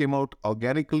kind of came out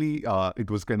organically.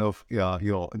 It was kind of,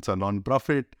 it's a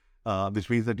non-profit, which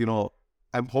means that,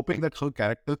 I'm hoping that her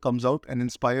character comes out and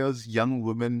inspires young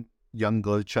women, young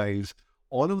girl childs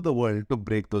all over the world to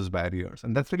break those barriers.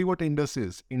 And that's really what Indus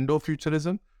is.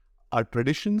 Indo-futurism. Our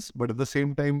traditions, but at the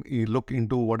same time, you look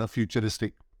into what a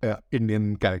futuristic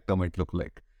Indian character might look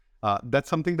like. That's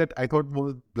something that I thought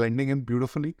was blending in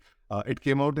beautifully. It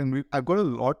came out, and I've got a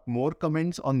lot more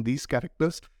comments on these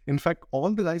characters. In fact,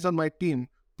 all the guys on my team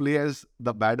play as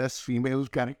the badass female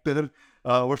character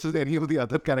versus any of the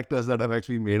other characters that I've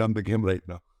actually made on the game right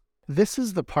now. This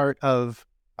is the part of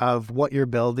what you're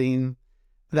building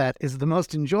that is the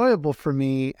most enjoyable for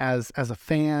me as a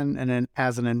fan and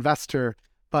as an investor.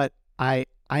 But I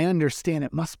understand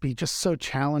it must be just so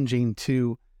challenging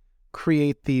to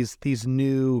create these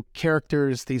new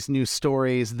characters, these new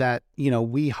stories that,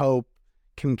 we hope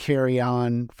can carry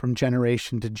on from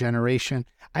generation to generation.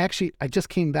 I just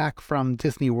came back from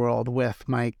Disney World with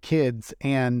my kids,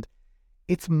 and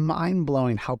it's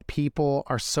mind-blowing how people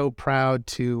are so proud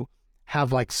to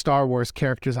have like Star Wars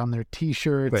characters on their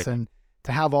t-shirts, right, and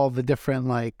to have all the different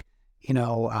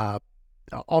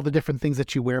all the different things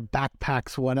that you wear,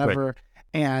 backpacks, whatever. Right.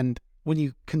 And when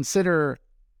you consider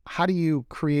how do you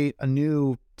create a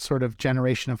new sort of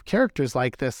generation of characters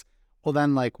like this, well,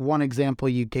 then like one example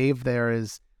you gave there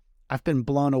is I've been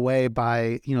blown away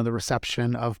by, the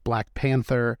reception of Black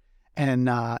Panther.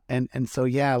 And so,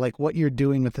 yeah, like what you're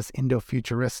doing with this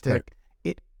Indo-futuristic,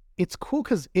 right, it's cool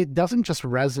because it doesn't just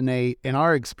resonate, in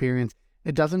our experience,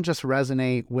 it doesn't just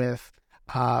resonate with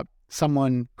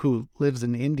someone who lives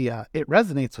in India. It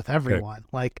resonates with everyone.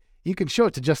 Right. Like you can show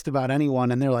it to just about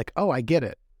anyone and they're like, oh, I get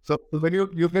it. So when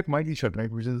you get my t-shirt,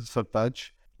 right, which is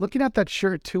Sartaj. Looking at that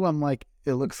shirt too, I'm like,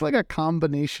 it looks like a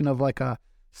combination of like a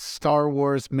Star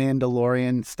Wars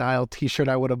Mandalorian style t-shirt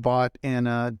I would have bought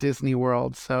in Disney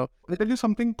World. So I tell you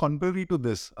something contrary to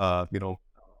this,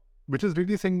 which is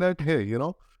really saying that, hey,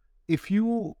 if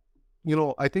you,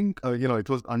 I think, it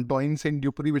was Antoine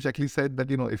Saint-Exupéry which actually said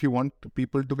that, if you want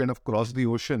people to kind of cross the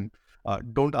ocean,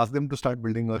 don't ask them to start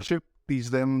building a ship, teach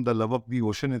them the love of the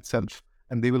ocean itself,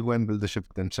 and they will go and build the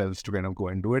ship themselves to kind of go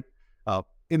and do it.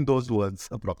 In those words,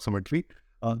 approximately.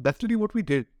 That's really what we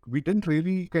did. We didn't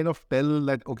really kind of tell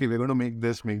that, okay, we're going to make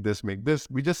this, make this, make this.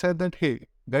 We just said that, hey,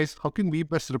 guys, how can we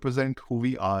best represent who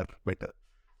we are better?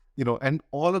 And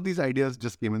all of these ideas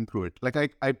just came in through it. Like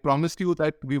I promised you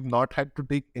that we've not had to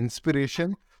take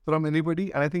inspiration from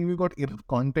anybody. And I think we've got enough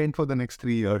content for the next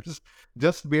 3 years,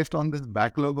 just based on this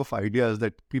backlog of ideas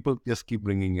that people just keep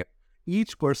bringing in.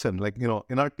 Each person,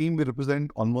 in our team, we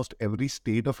represent almost every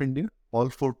state of India, all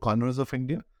 4 corners of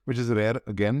India, which is rare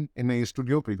again in a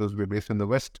studio because we're based in the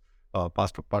west,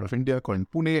 part of India called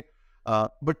Pune.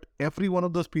 But every one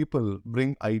of those people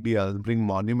bring ideas, bring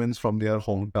monuments from their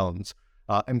hometowns,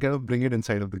 and kind of bring it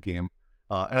inside of the game.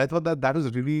 And I thought that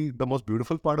is really the most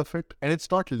beautiful part of it. And it's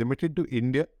not limited to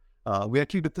India. We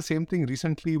actually did the same thing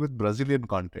recently with Brazilian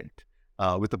content,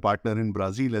 with a partner in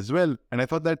Brazil as well. And I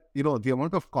thought that, the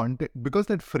amount of content, because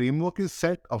that framework is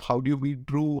set of how do you be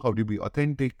true, how do you be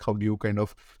authentic, how do you kind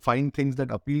of find things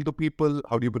that appeal to people,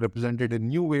 how do you be represented in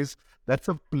new ways. That's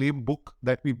a playbook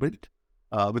that we built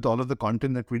with all of the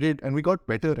content that we did, and we got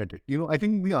better at it. I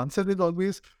think the answer is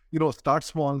always, start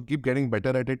small, keep getting better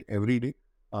at it every day.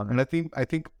 And I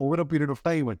think over a period of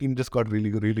time, our team just got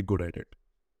really, really good at it.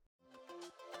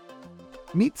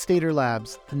 Meet Stater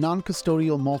Labs, the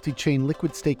non-custodial multi-chain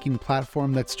liquid staking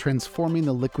platform that's transforming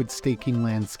the liquid staking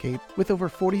landscape. With over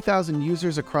 40,000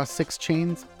 users across 6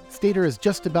 chains, Stater is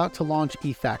just about to launch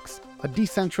ETHX, a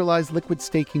decentralized liquid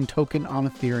staking token on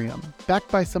Ethereum. Backed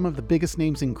by some of the biggest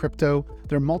names in crypto,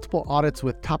 their multiple audits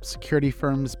with top security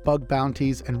firms, bug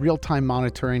bounties, and real-time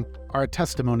monitoring are a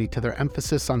testimony to their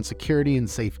emphasis on security and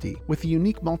safety. With a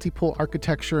unique multi-pool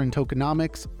architecture and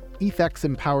tokenomics, ETHX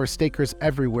empowers stakers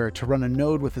everywhere to run a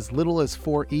node with as little as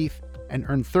 4 ETH and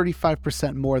earn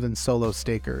 35% more than solo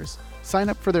stakers. Sign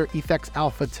up for their ETHX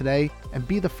Alpha today and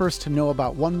be the first to know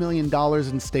about $1 million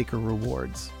in staker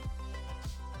rewards.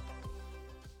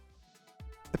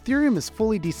 Ethereum is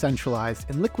fully decentralized,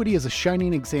 and Liquity is a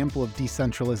shining example of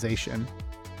decentralization.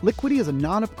 Liquity is a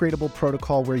non-upgradable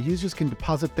protocol where users can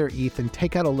deposit their ETH and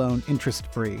take out a loan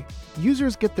interest-free.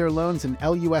 Users get their loans in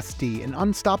LUSD, an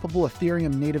unstoppable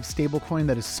Ethereum native stablecoin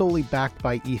that is solely backed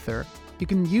by Ether. You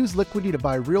can use Liquity to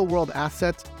buy real-world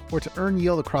assets or to earn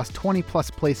yield across 20-plus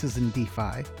places in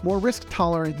DeFi. More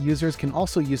risk-tolerant users can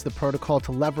also use the protocol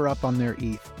to lever up on their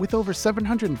ETH. With over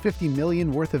 750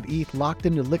 million worth of ETH locked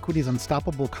into Liquity's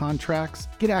unstoppable contracts,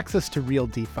 get access to real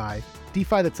DeFi.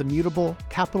 DeFi that's immutable,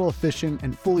 capital efficient,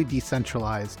 and fully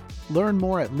decentralized. Learn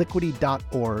more at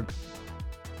liquity.org.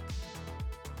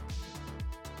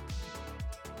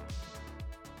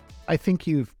 I think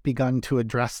you've begun to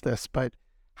address this, but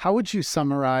how would you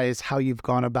summarize how you've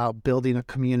gone about building a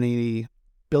community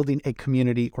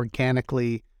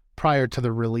organically prior to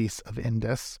the release of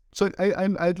Indus? So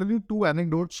I'll tell you 2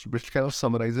 anecdotes which kind of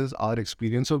summarizes our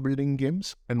experience of building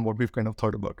games and what we've kind of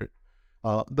thought about it.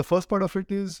 The first part of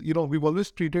it is, we've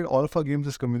always treated all of our games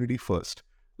as community first.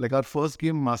 Like our first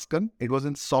game, Maskan, it was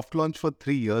in soft launch for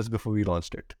 3 years before we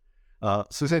launched it.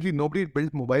 So essentially, nobody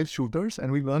built mobile shooters,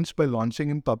 and we launched by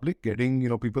launching in public, getting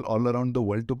people all around the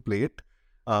world to play it.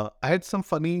 I had some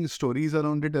funny stories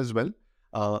around it as well.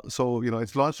 So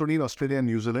it's launched only in Australia and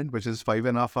New Zealand, which is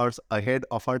 5.5 hours ahead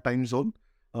of our time zone.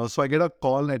 So I get a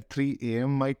call at 3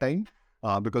 a.m. my time.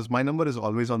 Because my number is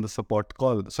always on the support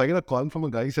call. So I get a call from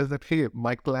a guy who says that, hey,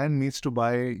 my clan needs to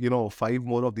buy, 5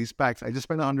 more of these packs. I just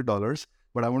spent $100,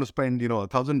 but I want to spend,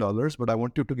 $1,000, but I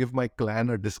want you to give my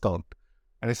clan a discount.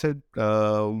 And I said,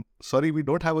 sorry, we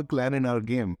don't have a clan in our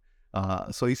game.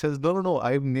 So he says, no,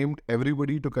 I've named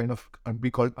everybody to kind of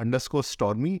be called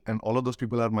 _Stormy, and all of those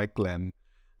people are my clan.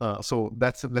 So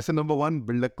that's lesson number 1,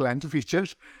 build a clan feature.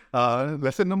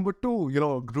 Lesson number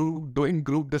 2, doing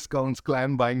group discounts,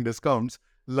 clan buying discounts,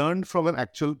 learned from an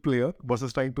actual player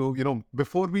versus trying to,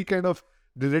 before we kind of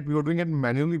did it, we were doing it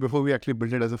manually before we actually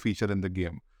built it as a feature in the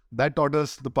game. That taught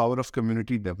us the power of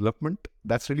community development.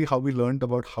 That's really how we learned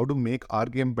about how to make our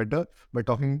game better, by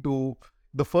talking to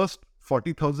the first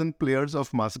 40,000 players of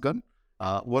Masgun,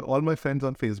 were all my friends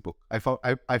on Facebook.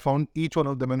 I found each one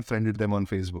of them and friended them on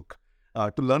Facebook.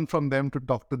 To learn from them, to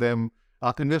talk to them,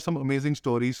 and there's some amazing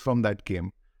stories from that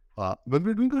game. When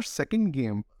we're doing our second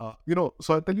game, so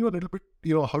I'll tell you a little bit,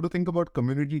 how to think about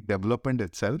community development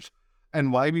itself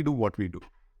and why we do what we do.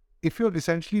 if you're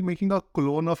essentially making a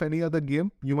clone of any other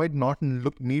game, you might not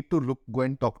need to go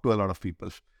and talk to a lot of people.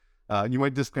 You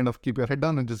might just kind of keep your head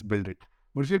down and just build it.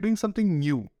 But if you're doing something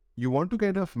new, you want to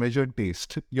kind of measure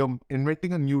taste. You're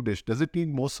inventing a new dish. Does it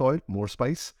need more salt, more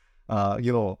spice?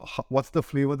 What's the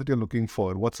flavor that you're looking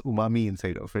for? What's umami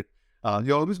inside of it?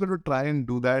 You're always going to try and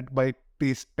do that by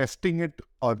testing it,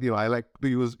 or I like to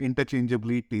use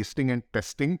interchangeably tasting and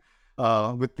testing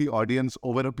with the audience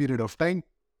over a period of time.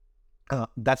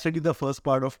 That's really the first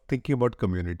part of thinking about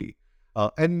community. I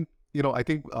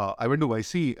think I went to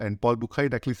YC and Paul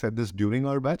Buchheit actually said this during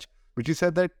our batch, which he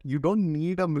said that you don't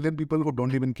need 1 million people who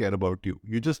don't even care about you.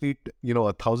 You just need,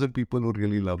 1,000 people who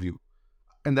really love you.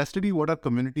 And that's really what our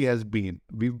community has been.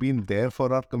 We've been there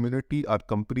for our community. Our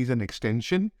company is an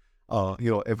extension.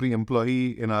 Every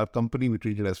employee in our company, we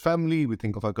treat it as family. We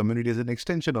think of our community as an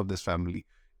extension of this family.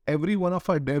 Every one of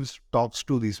our devs talks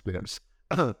to these players.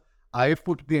 I've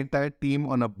put the entire team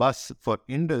on a bus for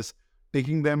Indus,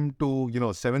 taking them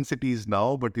to, 7 cities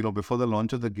now, but, before the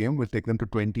launch of the game, we'll take them to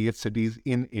 28 cities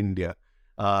in India.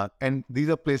 And these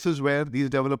are places where these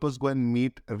developers go and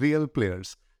meet real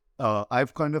players.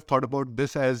 I've kind of thought about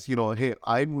this as, hey,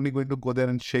 I'm only going to go there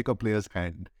and shake a player's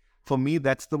hand. For me,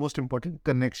 that's the most important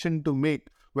connection to make,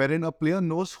 wherein a player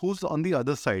knows who's on the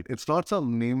other side. It's not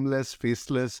some nameless,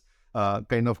 faceless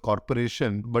kind of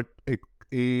corporation, but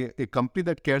a company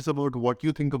that cares about what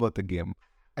you think about the game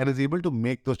and is able to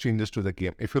make those changes to the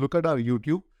game. If you look at our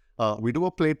YouTube, we do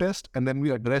a playtest and then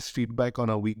we address feedback on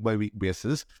a week-by-week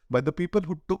basis by the people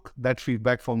who took that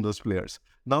feedback from those players.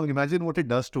 Now imagine what it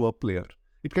does to a player.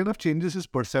 It kind of changes his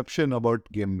perception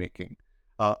about game making.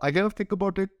 I kind of think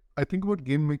about it. I think about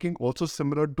game making also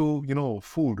similar to,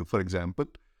 food, for example.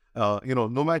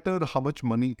 No matter how much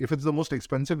money, if it's the most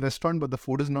expensive restaurant, but the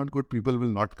food is not good, people will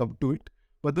not come to it.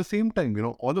 But at the same time,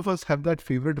 all of us have that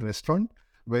favorite restaurant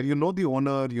where the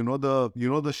owner,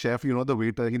 the chef, the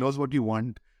waiter, he knows what you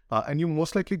want. And you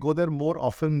most likely go there more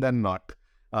often than not.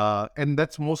 And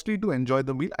that's mostly to enjoy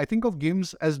the meal. I think of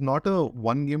games as not a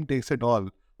one game takes it all.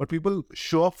 But people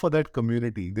show up for that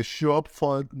community. They show up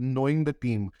for knowing the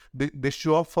team. They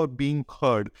show up for being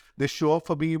heard. They show up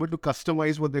for being able to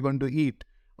customize what they're going to eat.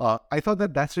 I thought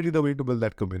that that's really the way to build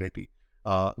that community.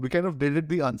 We kind of did it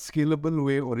the unscalable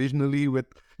way originally with,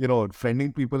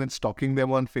 friending people and stalking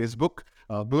them on Facebook.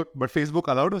 But Facebook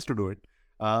allowed us to do it.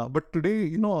 But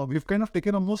today, we've kind of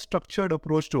taken a more structured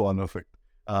approach to all of it,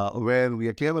 where we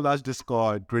actually have a large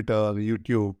Discord, Twitter,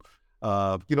 YouTube,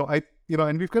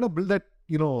 and we've kind of built that,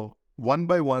 one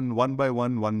by one.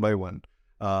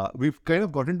 We've kind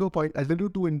of gotten to a point. I'll tell you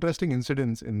 2 interesting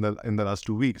incidents in the last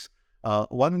 2 weeks.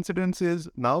 One incident is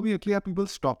now we actually have people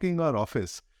stalking our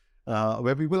office,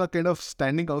 where people are kind of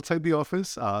standing outside the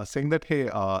office, saying that, hey,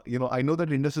 I know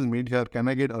that Indus is made here. Can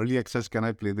I get early access? Can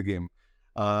I play the game?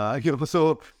 And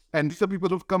these are people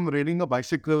who've come riding a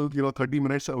bicycle, 30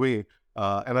 minutes away.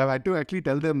 And I've had to actually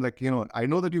tell them, I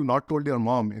know that you've not told your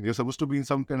mom and you're supposed to be in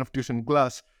some kind of tuition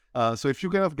class. So if you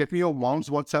kind of get me your mom's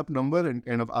WhatsApp number and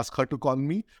kind of ask her to call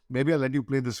me, maybe I'll let you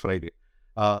play this Friday.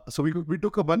 So we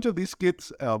took a bunch of these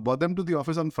kids, brought them to the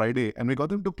office on Friday, and we got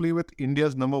them to play with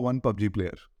India's #1 PUBG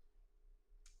player.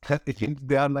 It changed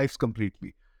their lives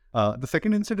completely. The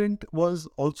second incident was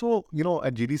also,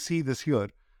 at GDC this year.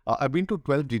 I've been to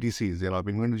 12 GDCs. I've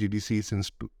been going to GDC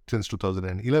since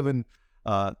 2011.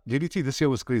 GDC this year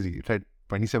was crazy. It had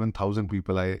 27,000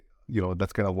 people.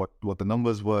 That's kind of what the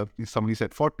numbers were. Somebody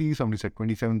said 40, somebody said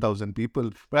 27,000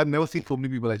 people. But I've never seen so many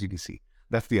people at GDC.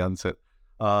 That's the answer.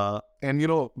 I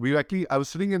was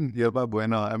sitting in Yerba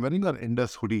Buena. I'm wearing an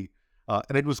Indus hoodie.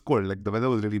 And it was cold. The weather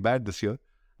was really bad this year.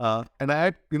 And I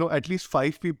had, at least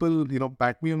 5 people,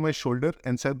 pat me on my shoulder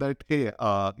and said that, hey,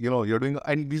 you're doing,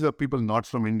 and these are people not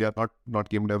from India, not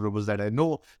game developers that I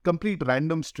know, complete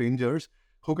random strangers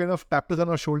who kind of tapped us on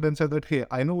our shoulder and said that, hey,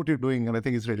 I know what you're doing and I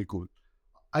think it's really cool.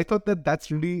 I thought that that's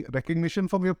really recognition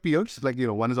from your peers.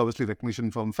 One is obviously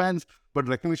recognition from fans, but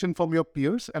recognition from your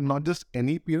peers and not just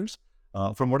any peers.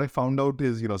 From what I found out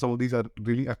is, some of these are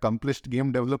really accomplished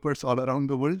game developers all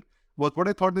around the world. But what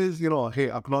I thought is, hey,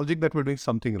 acknowledging that we're doing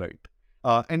something right.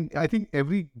 And I think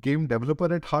every game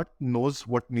developer at heart knows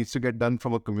what needs to get done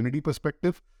from a community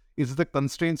perspective. Is the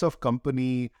constraints of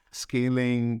company,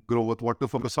 scaling, growth, what to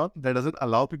focus on. That doesn't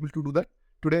allow people to do that.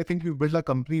 Today, I think we've built a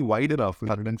company wide enough with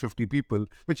 150 people,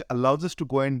 which allows us to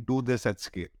go and do this at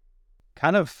scale.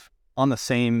 Kind of on the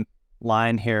same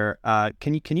line here,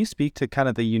 can you speak to kind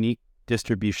of the unique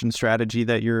distribution strategy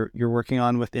that you're working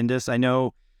on with Indus? I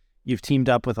know you've teamed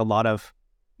up with a lot of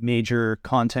major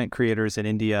content creators in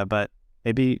India, but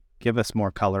maybe give us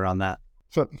more color on that.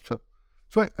 Sure.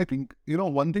 So I think,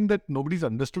 one thing that nobody's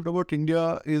understood about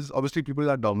India is obviously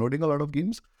people are downloading a lot of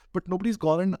games, but nobody's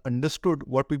gone and understood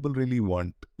what people really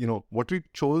want. What we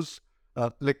chose,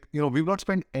 we've not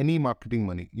spent any marketing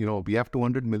money. We have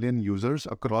 200 million users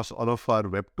across all of our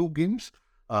Web2 games,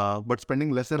 but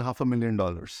spending less than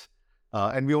 $500,000.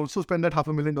 And we also spend that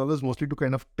 $500,000 mostly to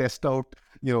kind of test out,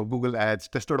 Google Ads,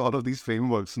 test out all of these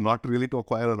frameworks, not really to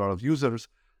acquire a lot of users.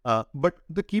 But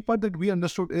the key part that we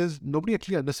understood is nobody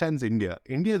actually understands India.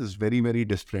 India is very, very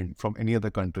different from any other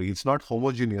country. It's not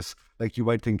homogeneous like you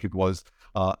might think it was.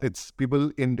 It's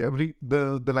people in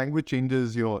the language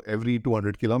changes, every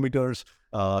 200 kilometers,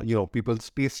 people's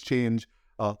space change.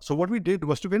 So what we did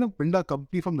was to kind of build our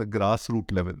company from the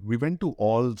grassroots level. We went to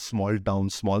all small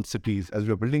towns, small cities as we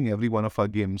were building every one of our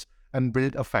games and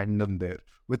built a fandom there.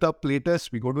 With our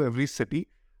playtest, we go to every city.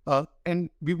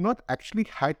 And we've not actually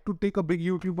had to take a big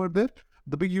YouTuber there.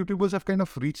 The big YouTubers have kind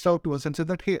of reached out to us and said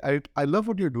that, hey, I love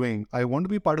what you're doing. I want to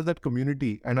be part of that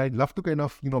community. And I'd love to kind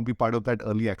of, be part of that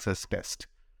early access test.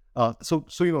 So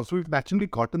we've naturally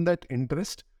gotten that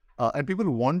interest. And people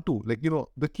want to,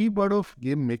 the key part of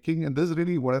game making, and this is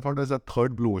really what I thought as a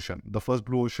third blue ocean. The first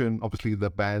blue ocean, obviously the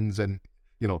bands, and,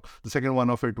 the second one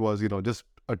of it was, just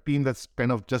a team that's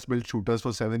kind of just built shooters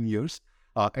for 7 years.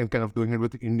 And kind of doing it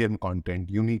with Indian content,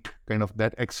 unique kind of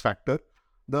that X factor.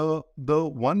 The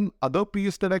one other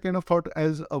piece that I kind of thought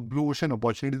as a blue ocean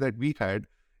opportunity that we had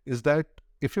is that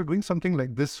if you're doing something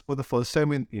like this for the first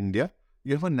time in India,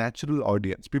 you have a natural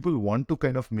audience. People want to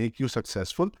kind of make you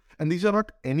successful. And these are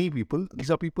not any people.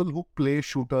 These are people who play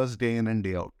shooters day in and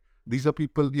day out. These are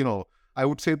people, I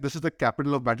would say this is the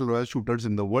capital of battle royale shooters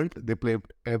in the world. They've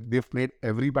played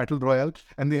every battle royale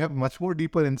and they have much more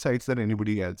deeper insights than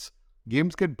anybody else.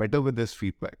 Games get better with this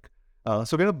feedback.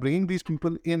 So kind of bringing these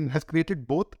people in has created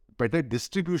both better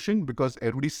distribution because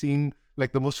everybody's seeing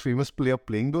like the most famous player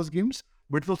playing those games,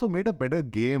 but it's also made a better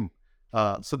game.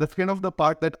 So that's kind of the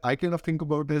part that I kind of think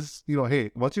about is,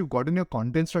 hey, once you've gotten your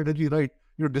content strategy right,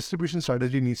 your distribution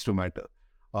strategy needs to matter.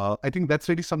 I think that's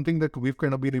really something that we've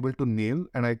kind of been able to nail.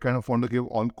 And I kind of want to give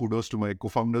all kudos to my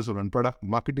co-founders who run product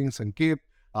marketing, Sanket,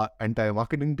 entire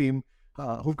marketing team.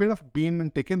 Who've kind of been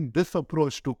and taken this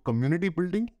approach to community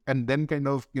building and then kind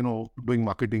of, doing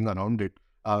marketing around it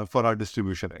for our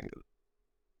distribution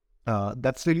angle.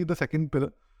 That's really the second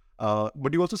pillar.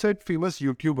 But you also said famous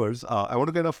YouTubers. I want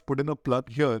to kind of put in a plug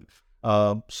here,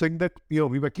 saying that,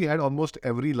 we've actually had almost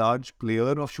every large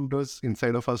player of shooters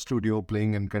inside of our studio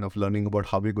playing and kind of learning about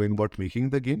how we're going about making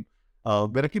the game.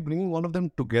 We're actually bringing one of them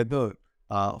together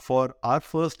for our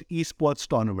first esports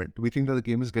tournament. We think that the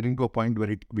game is getting to a point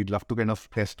where we'd love to kind of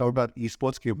test out our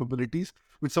esports capabilities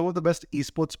with some of the best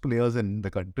esports players in the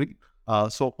country.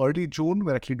 So early June,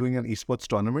 we're actually doing an esports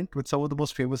tournament with some of the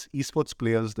most famous esports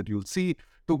players that you'll see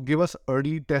to give us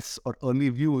early tests or early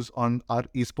views on our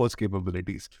esports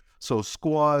capabilities. So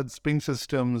squads, ping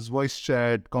systems, voice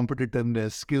chat,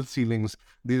 competitiveness, skill ceilings,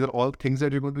 these are all things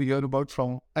that you're going to hear about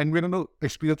from, and we're going to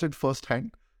experience it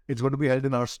firsthand. It's going to be held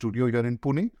in our studio here in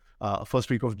Pune, first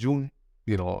week of June.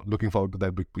 Looking forward to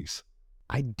that big piece.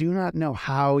 I do not know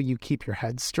how you keep your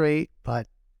head straight, but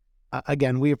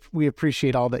again, we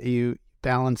appreciate all that you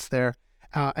balance there.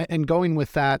 And going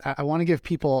with that, I want to give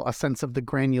people a sense of the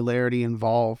granularity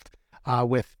involved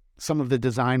with some of the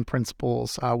design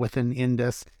principles within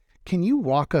Indus. Can you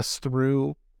walk us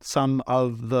through some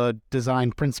of the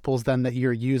design principles then that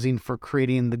you're using for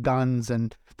creating the guns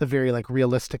and the very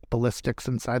realistic ballistics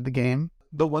inside the game?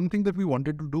 The one thing that we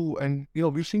wanted to do, and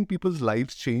we've seen people's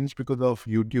lives change because of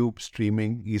YouTube,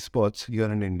 streaming, esports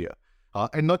here in India.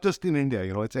 And not just in India,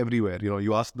 it's everywhere.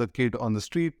 You ask the kid on the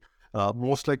street,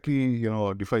 most likely,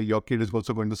 if your kid is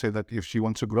also going to say that if she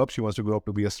wants to grow up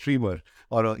to be a streamer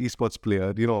or an esports player,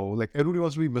 everybody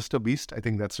wants to be Mr. Beast. I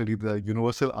think that's really the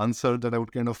universal answer that I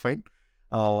would kind of find.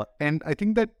 And I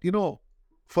think that,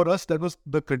 for us, that was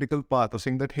the critical part of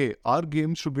saying that, hey, our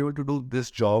games should be able to do this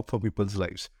job for people's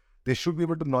lives. They should be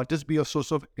able to not just be a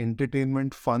source of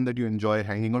entertainment, fun that you enjoy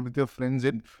hanging out with your friends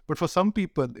in, but for some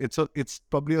people, it's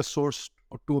probably a source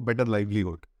to a better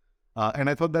livelihood. And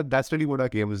I thought that that's really what our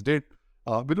games did.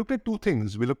 We looked at two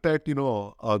things. We looked at,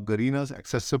 Garena's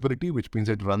accessibility, which means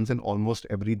it runs in almost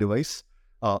every device.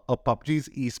 PUBG's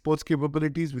esports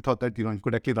capabilities. We thought that, you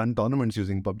could actually run tournaments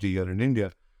using PUBG here in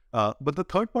India. But the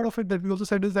third part of it that we also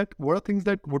said is that what are things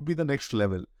that would be the next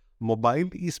level? Mobile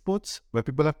esports, where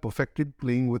people have perfected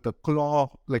playing with a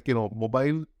claw,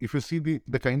 mobile, if you see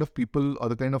the kind of people or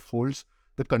the kind of holds,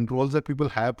 the controls that people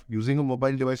have using a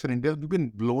mobile device in India, we've been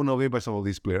blown away by some of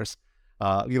these players.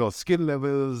 Skill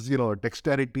levels,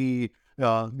 dexterity,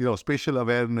 spatial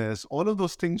awareness, all of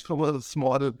those things from a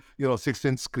small,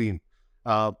 6-inch screen.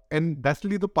 And that's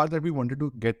really the part that we wanted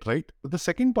to get right. But the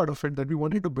second part of it, that we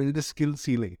wanted to build a skill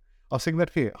ceiling of saying that,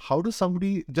 hey, how does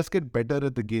somebody just get better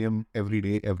at the game every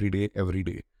day, every day, every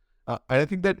day? And I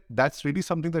think that that's really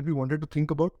something that we wanted to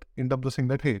think about in terms of saying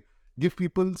that, hey, give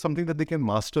people something that they can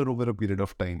master over a period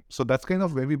of time. So that's kind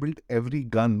of where we built every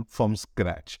gun from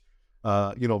scratch. We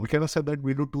kind of said that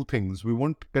we do two things. We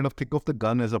won't kind of think of the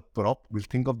gun as a prop. We'll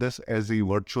think of this as a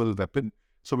virtual weapon.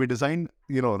 So we design,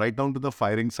 right down to the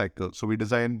firing cycle. So we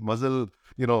design muzzle,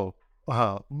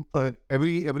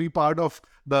 every part of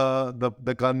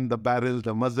the gun, the barrel,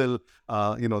 the muzzle,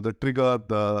 the trigger,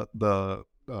 the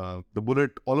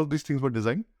bullet. All of these things were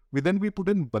designed. We put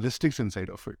in ballistics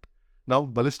inside of it. Now,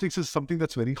 ballistics is something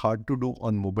that's very hard to do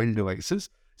on mobile devices.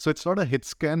 So it's not a hit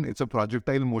scan, it's a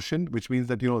projectile motion, which means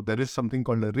that, there is something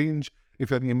called a range.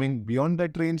 If you're aiming beyond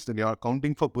that range, then you're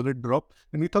counting for bullet drop.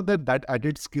 And we thought that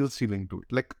added skill ceiling to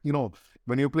it. Like,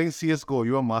 when you're playing CSGO,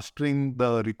 you are mastering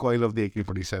the recoil of the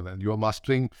AK-47. You are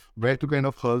mastering where to kind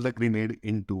of hurl the grenade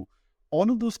into. All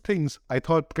of those things, I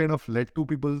thought, kind of led to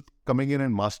people coming in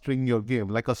and mastering your game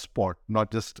like a sport,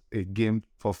 not just a game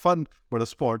for fun, but a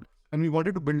sport. And we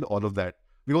wanted to build all of that.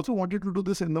 We also wanted to do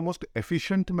this in the most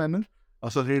efficient manner.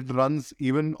 So that it runs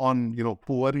even on,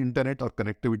 poor internet or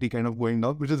connectivity kind of going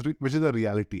down, which is a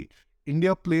reality.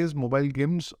 India plays mobile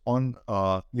games on,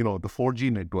 the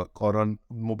 4G network or on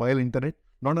mobile internet,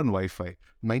 not on Wi-Fi.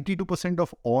 92%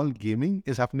 of all gaming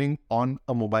is happening on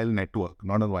a mobile network,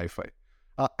 not on Wi-Fi.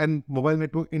 And mobile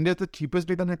network, India is the cheapest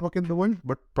data network in the world,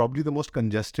 but probably the most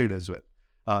congested as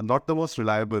well. Not the most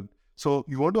reliable. So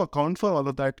you want to account for all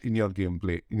of that in your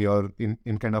gameplay,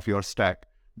 in kind of your stack.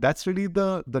 That's really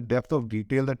the depth of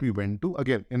detail that we went to.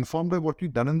 Again, informed by what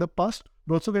we've done in the past,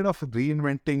 but also kind of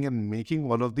reinventing and making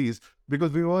one of these,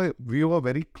 because we were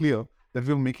very clear that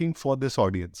we were making for this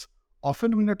audience.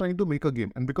 Often when you're trying to make a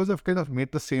game, and because I've kind of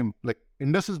made the same, like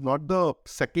Indus is not the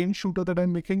second shooter that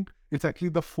I'm making, it's actually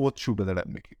the fourth shooter that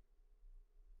I'm making.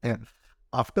 And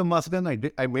after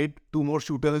Mastergun, I made two more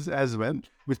shooters as well,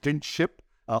 which didn't ship.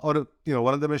 One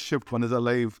of them is shipped, one is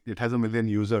alive, it has 1 million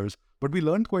users. But we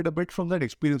learned quite a bit from that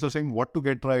experience of saying what to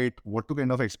get right, what to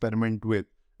kind of experiment with.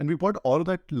 And we put all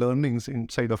that learnings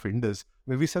inside of Indus,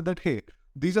 where we said that, hey,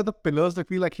 these are the pillars that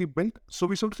we'll actually build. So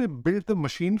we sort of say build the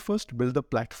machine first, build the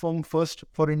platform first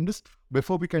for Indus,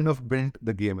 before we kind of build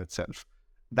the game itself.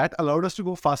 That allowed us to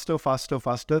go faster,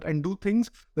 and do things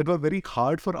that were very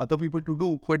hard for other people to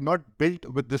do who had not built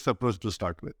with this approach to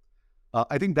start with.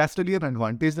 I think that's really an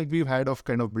advantage that we've had of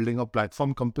kind of building a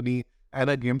platform company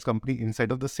and a games company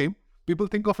inside of the same. People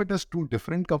think of it as two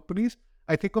different companies.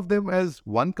 I think of them as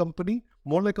one company,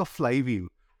 more like a flywheel.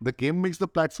 The game makes the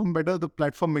platform better, the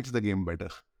platform makes the game better.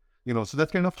 So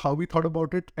that's kind of how we thought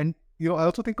about it. And, I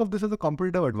also think of this as a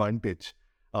competitive advantage.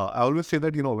 I always say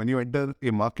that, when you enter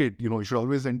a market, you should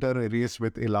always enter a race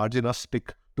with a large enough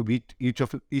stick to beat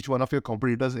each one of your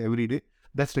competitors every day.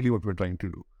 That's really what we're trying to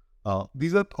do.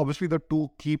 These are obviously the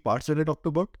two key parts that I talked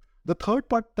about. The third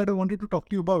part that I wanted to talk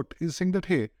to you about is saying that,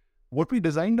 hey, what we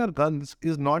designed our guns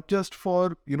is not just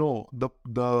for, the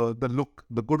look,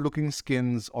 the good looking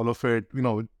skins, all of it,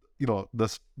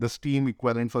 the Steam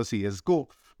equivalent for CSGO,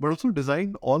 but also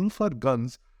designed all of our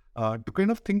guns to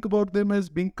kind of think about them as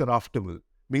being craftable,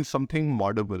 being something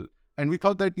moddable. And we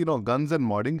thought that, guns and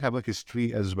modding have a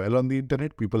history as well on the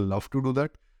internet. People love to do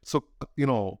that. So,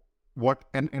 what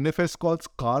an NFS calls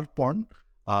car porn,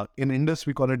 in Indus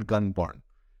we call it gun porn.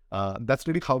 That's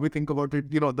really how we think about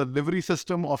it. The livery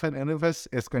system of an NFS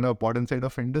is kind of bought inside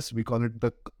of Indus. We call it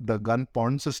the gun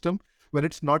porn system, where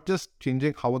it's not just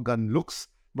changing how a gun looks,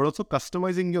 but also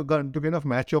customizing your gun to kind of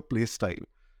match your play style.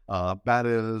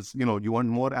 Barrels, you want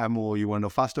more ammo, you want a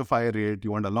faster fire rate,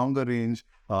 you want a longer range,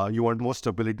 you want more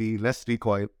stability, less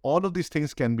recoil. All of these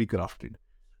things can be crafted.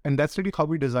 And that's really how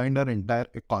we designed our entire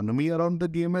economy around the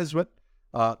game as well.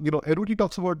 Everybody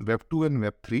talks about Web 2 and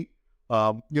Web 3.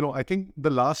 I think the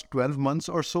last 12 months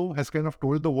or so has kind of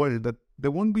told the world that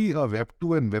there won't be a Web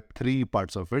 2 and Web 3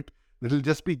 parts of it. It'll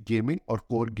just be gaming or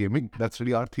core gaming. That's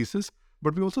really our thesis.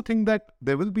 But we also think that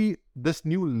there will be this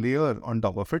new layer on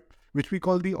top of it, which we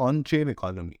call the on-chain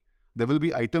economy. There will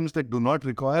be items that do not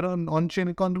require an on-chain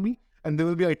economy, and there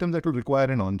will be items that will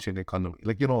require an on-chain economy.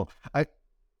 Like,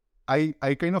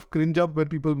 I kind of cringe up when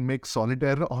people make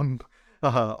solitaire on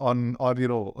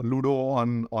Ludo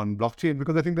on blockchain,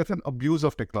 because I think that's an abuse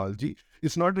of technology.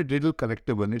 It's not a digital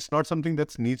collectible. It's not something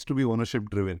that needs to be ownership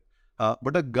driven.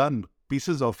 But a gun,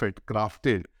 pieces of it,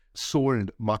 crafted,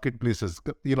 sold, marketplaces,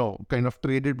 kind of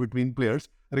traded between players,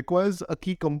 requires a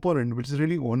key component, which is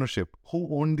really ownership. Who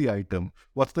owned the item?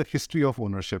 What's the history of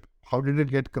ownership? How did it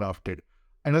get crafted?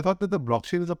 And I thought that the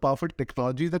blockchain is a powerful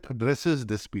technology that addresses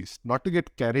this piece, not to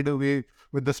get carried away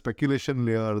with the speculation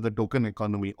layer, the token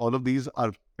economy. All of these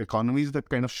are economies that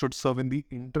kind of should serve in the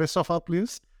interest of our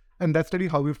players. And that's really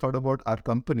how we've thought about our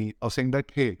company of saying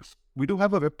that, hey, we do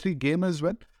have a Web3 game as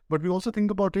well, but we also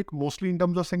think about it mostly in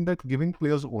terms of saying that giving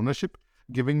players ownership,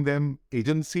 giving them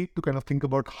agency to kind of think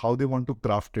about how they want to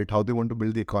craft it, how they want to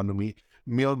build the economy,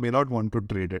 may or may not want to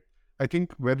trade it. I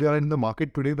think where they are in the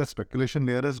market today, the speculation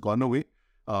layer has gone away.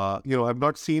 I've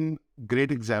not seen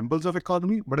great examples of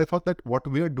economy, but I thought that what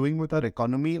we are doing with our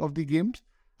economy of the games,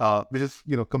 which is,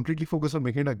 completely focused on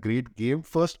making a great game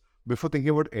first, before thinking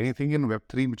about anything in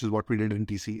Web3, which is what we did in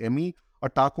TCME, or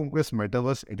Dark Conquest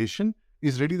Metaverse Edition,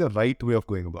 is really the right way of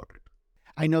going about it.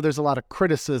 I know there's a lot of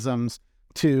criticisms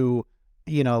to,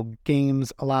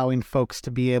 games allowing folks to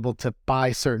be able to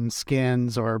buy certain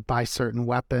skins or buy certain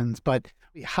weapons, but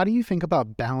how do you think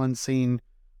about balancing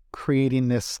creating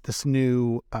this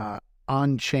new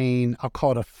on-chain, I'll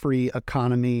call it a free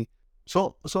economy?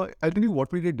 So I'll tell you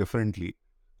what we did differently.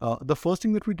 The first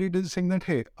thing that we did is saying that,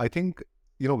 hey, I think,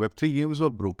 Web3 games were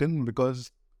broken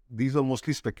because these are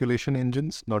mostly speculation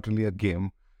engines, not really a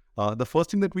game. The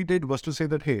first thing that we did was to say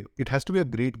that, hey, it has to be a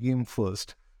great game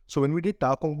first. So when we did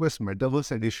Dark Conquest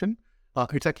Metaverse Edition,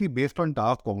 it's actually based on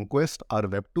Dark Conquest, our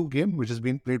Web2 game, which has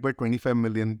been played by 25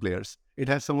 million players. It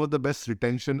has some of the best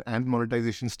retention and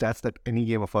monetization stats that any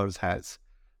game of ours has.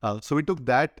 So we took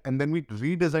that and then we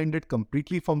redesigned it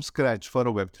completely from scratch for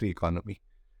a Web3 economy.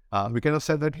 We kind of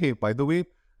said that, hey, by the way,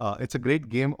 it's a great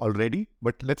game already,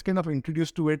 but let's kind of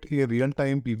introduce to it a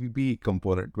real-time PvP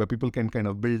component where people can kind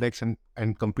of build decks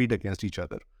and compete against each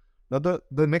other. Now,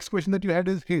 the next question that you had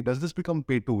is, hey, does this become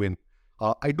pay to win?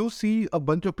 I do see a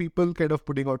bunch of people kind of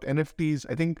putting out NFTs.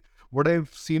 I think what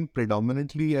I've seen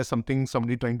predominantly as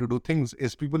somebody trying to do things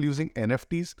is people using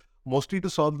NFTs mostly to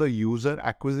solve the user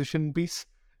acquisition piece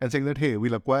and saying that, hey,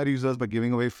 we'll acquire users by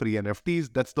giving away free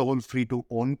NFTs. That's the whole free to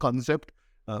own concept.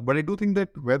 But I do think that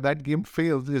where that game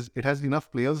fails is it has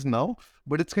enough players now,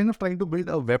 but it's kind of trying to build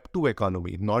a Web2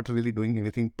 economy, not really doing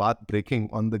anything path-breaking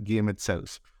on the game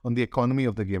itself, on the economy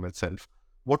of the game itself.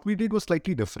 What we did was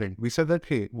slightly different. We said that,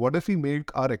 hey, what if we make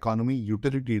our economy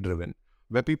utility-driven,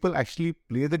 where people actually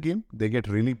play the game, they get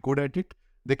really good at it,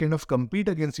 they kind of compete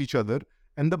against each other,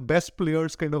 and the best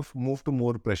players kind of move to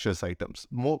more precious items.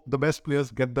 The best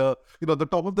players get the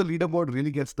top of the leaderboard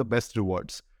really gets the best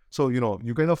rewards. So,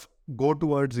 you kind of go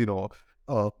towards,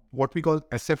 what we call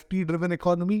SFT-driven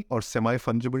economy or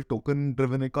semi-fungible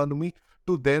token-driven economy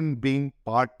to then being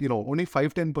part, only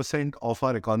 5-10% of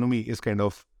our economy is kind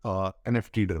of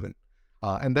NFT-driven.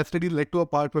 And that's really led to a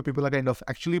part where people are kind of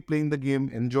actually playing the game,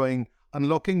 enjoying,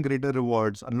 unlocking greater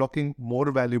rewards, unlocking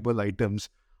more valuable items.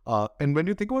 And when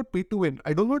you think about pay-to-win,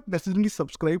 I do not necessarily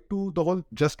subscribe to the whole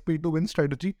just pay-to-win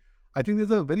strategy. I think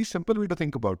there's a very simple way to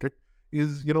think about it.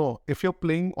 Is, if you're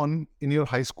playing in your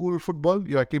high school football,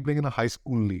 you're actually playing in a high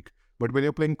school league. But when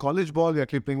you're playing college ball, you're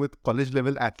actually playing with college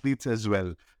level athletes as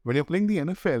well. When you're playing the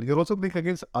NFL, you're also playing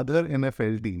against other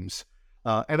NFL teams.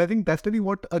 And I think that's really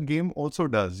what a game also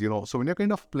does, So when you're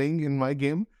kind of playing in my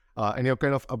game and you're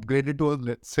kind of upgraded to,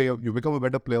 let's say you become a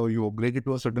better player, you upgraded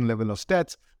to a certain level of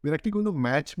stats, we're actually going to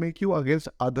match make you against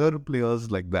other players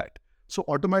like that. So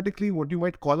automatically, what you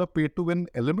might call a pay-to-win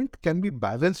element can be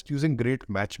balanced using great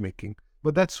matchmaking.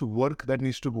 But that's work that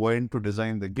needs to go in to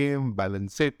design the game,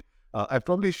 balance it. I've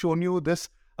probably shown you this.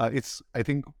 It's, I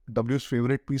think, W's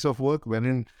favorite piece of work,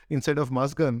 wherein instead of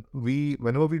mass gun,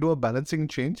 whenever we do a balancing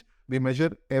change, we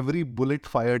measure every bullet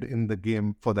fired in the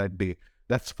game for that day.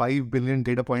 That's 5 billion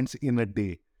data points in a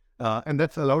day. And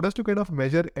that's allowed us to kind of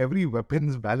measure every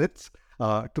weapon's balance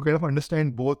to kind of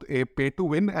understand both a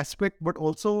pay-to-win aspect, but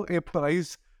also a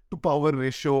price-to-power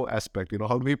ratio aspect.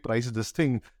 How do we price this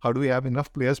thing? How do we have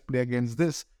enough players play against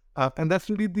this? And that's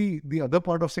really the other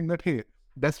part of saying that, hey,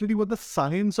 that's really what the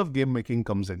science of game making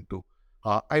comes into.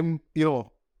 2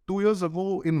 years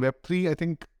ago in Web3, I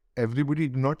think everybody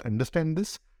did not understand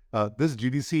this. This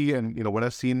GDC and, what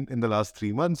I've seen in the last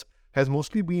 3 months has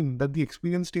mostly been that the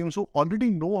experienced teams who already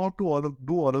know how to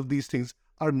do all of these things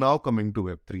are now coming to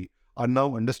Web3, are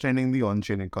now understanding the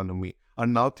on-chain economy, are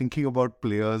now thinking about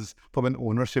players from an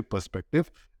ownership perspective.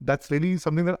 That's really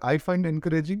something that I find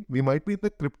encouraging. We might be in the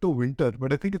crypto winter,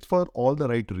 but I think it's for all the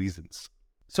right reasons.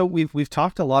 So we've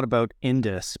talked a lot about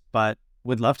Indus, but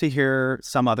would love to hear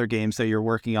some other games that you're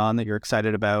working on that you're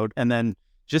excited about, and then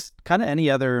just kind of any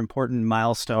other important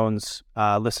milestones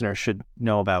listeners should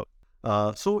know about.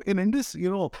 So in Indus,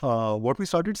 what we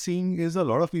started seeing is a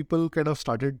lot of people kind of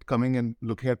started coming and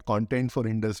looking at content for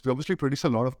Indus. We obviously produce a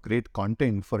lot of great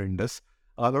content for Indus.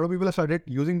 A lot of people have started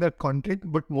using that content,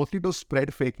 but mostly to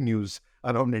spread fake news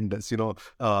around Indus.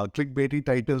 Clickbaity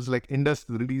titles like Indus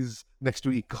release next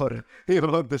week, or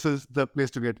this is the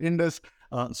place to get Indus.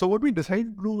 So what we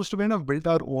decided to do was to kind of build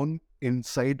our own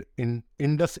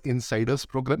Indus Insiders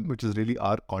program, which is really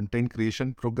our content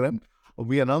creation program.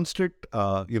 We announced it.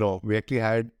 We actually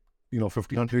had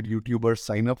 1,500 YouTubers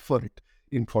sign up for it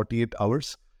in 48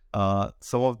 hours.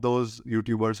 Some of those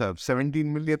YouTubers have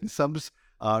 17 million subs.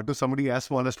 To somebody as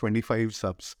small as 25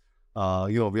 subs. We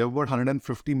have about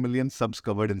 150 million subs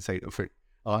covered inside of it.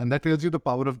 And that tells you the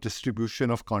power of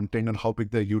distribution of content and how big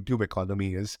the YouTube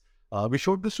economy is. We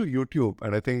showed this to YouTube,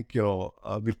 and I think, we'll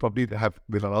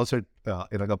announce it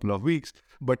in a couple of weeks.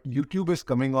 But YouTube is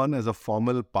coming on as a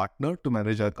formal partner to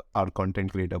manage our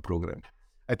content creator program.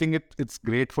 I think it's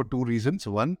great for two reasons.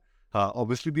 One,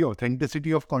 obviously the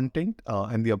authenticity of content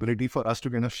and the ability for us to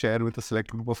kind of share with a select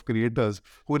group of creators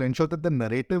who will ensure that the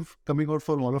narrative coming out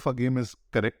for all of our game is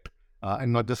correct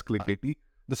and not just clickbaity.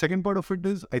 The second part of it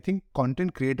is, I think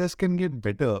content creators can get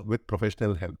better with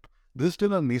professional help. This is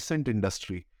still a nascent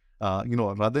industry.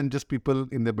 Rather than just people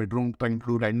in their bedroom trying to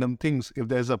do random things, if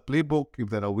there's a playbook, if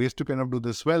there are ways to kind of do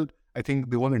this well, I think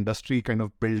the whole industry kind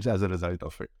of builds as a result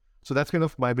of it. So that's kind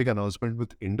of my big announcement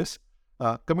with Indus.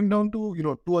 Coming down to,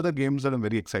 two other games that I'm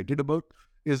very excited about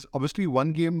is obviously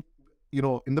one game,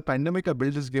 in the pandemic, I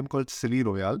built this game called Silly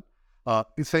Royale.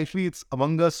 Essentially, it's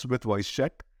Among Us with voice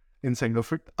chat inside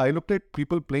of it. I looked at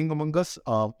people playing Among Us.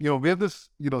 We have this,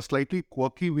 slightly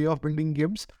quirky way of building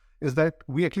games is that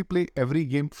we actually play every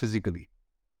game physically.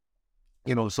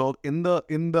 So in the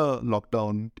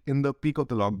lockdown, in the peak of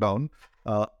the lockdown,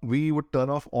 we would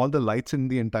turn off all the lights in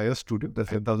the entire studio,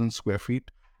 that's 10,000 square feet.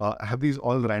 Have these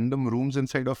all random rooms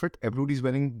inside of it. Everybody's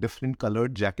wearing different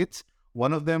colored jackets.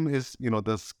 One of them is,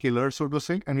 the killer, so to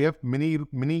say. And we have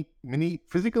mini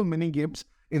physical mini games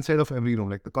inside of every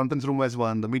room. Like the conference room has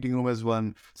one, the meeting room has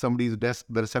one, somebody's desk,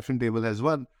 the reception table has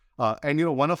one.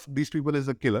 And one of these people is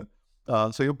a killer.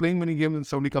 So you're playing mini games and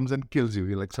somebody comes and kills you.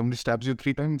 Like somebody stabs you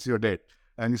 3 times, you're dead.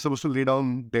 And you're supposed to lay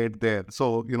down dead there.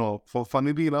 So,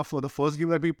 funnily enough, for the first game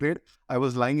that we played, I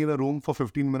was lying in a room for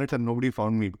 15 minutes and nobody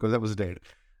found me because I was dead.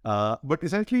 But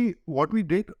essentially what we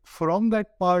did from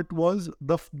that part was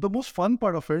the most fun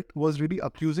part of it was really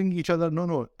accusing each other.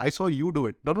 No, I saw you do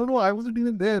it. No, I wasn't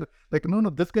even there. Like, no,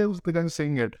 this guy was the guy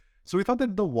saying it. So we thought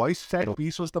that the voice chat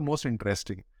piece was the most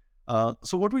interesting.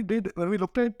 So what we did when we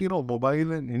looked at,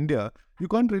 mobile in India, you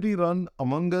can't really run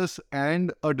Among Us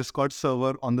and a Discord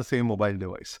server on the same mobile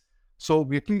device. So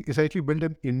we essentially built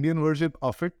an Indian version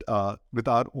of it with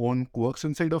our own quirks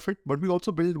inside of it. But we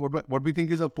also built what we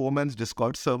think is a poor man's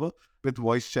Discord server with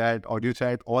voice chat, audio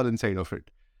chat, all inside of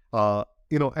it.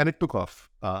 And it took off.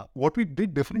 What we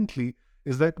did differently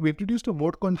is that we introduced a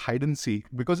mode called hide and seek,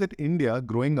 because at India,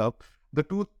 growing up, the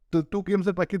two games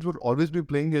that my kids would always be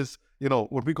playing is,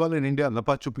 what we call in India,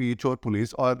 Lapa Chupi, Chor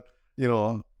Police, or,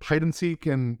 hide and seek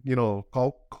and,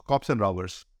 cops and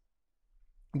robbers.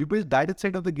 We built that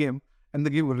inside of the game, and the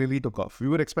game really took off. We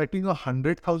were expecting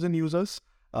 100,000 users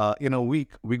in a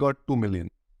week. We got 2 million.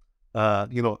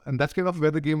 And that's kind of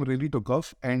where the game really took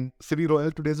off. And Silly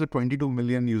Royale today is a 22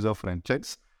 million user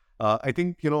franchise. I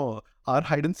think, our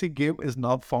hide and seek game is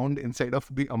now found inside of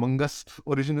the Among Us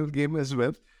original game as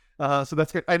well. So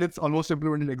that's good. And it's almost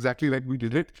implemented exactly like we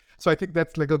did it. So I think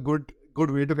that's like a good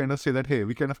way to kind of say that, hey,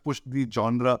 we kind of pushed the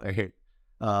genre ahead.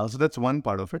 So that's one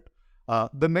part of it.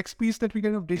 The next piece that we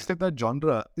kind of did that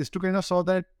genre is to kind of saw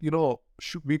that,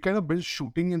 we kind of build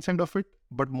shooting inside of it,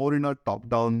 but more in a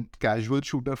top-down casual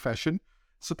shooter fashion.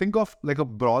 So think of like a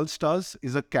Brawl Stars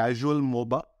is a casual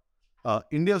MOBA.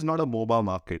 India is not a MOBA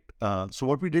market. So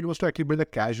what we did was to actually build a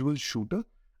casual shooter.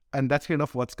 And that's kind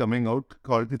of what's coming out.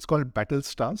 It's called Battle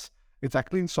Stars. It's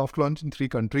actually in soft launch in 3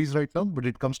 countries right now, but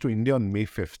it comes to India on May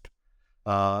 5th.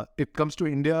 It comes to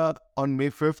India on May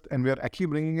 5th, and we are actually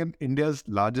bringing in India's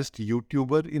largest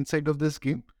YouTuber inside of this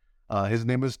game. His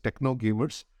name is Techno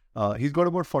Gamers. He's got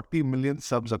about 40 million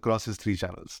subs across his 3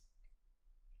 channels.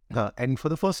 And for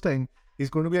the first time, he's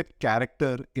going to be a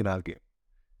character in our game.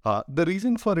 The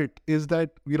reason for it is that,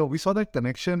 we saw that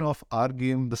connection of our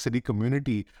game, the city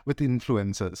community, with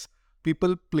influencers.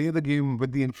 People play the game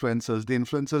with the influencers. The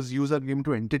influencers use our game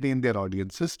to entertain their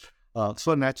audiences.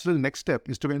 So a natural next step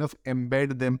is to kind of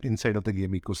embed them inside of the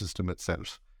game ecosystem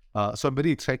itself. So I'm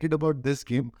very excited about this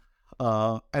game.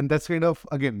 And that's kind of,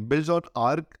 again, builds out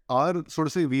our so to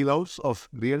say, wheelhouse of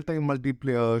real-time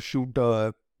multiplayer,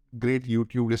 shooter, great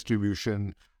YouTube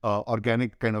distribution,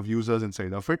 organic kind of users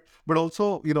inside of it, but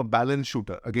also, balanced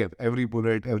shooter. Again, every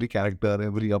bullet, every character,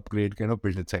 every upgrade kind of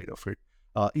built inside of it.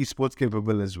 Esports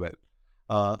capable as well.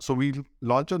 So we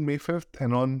launch on May 5th,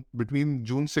 and on between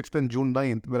June 6th and June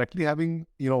 9th, we're actually having,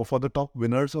 for the top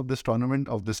winners of this tournament,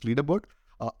 of this leaderboard,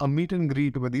 a meet and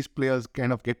greet where these players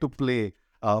kind of get to play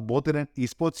both in an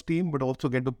esports team, but also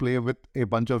get to play with a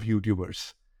bunch of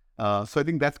YouTubers. So I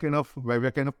think that's kind of where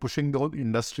we're kind of pushing the whole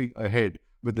industry ahead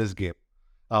with this game.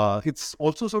 It's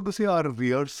also, so to say, our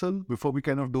rehearsal before we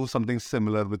kind of do something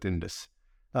similar with Indus.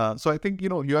 So I think,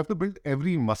 you have to build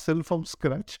every muscle from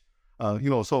scratch.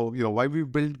 Why we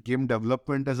build game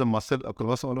development as a muscle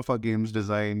across all of our games,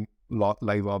 design,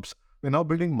 live ops. We're now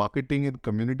building marketing and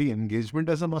community engagement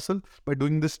as a muscle by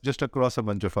doing this just across a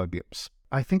bunch of our games.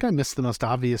 I think I missed the most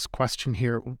obvious question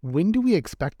here. When do we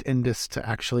expect Indus to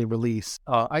actually release?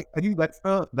 I think that's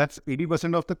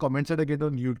 80% of the comments that I get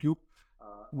on YouTube.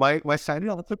 My standard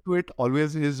answer to it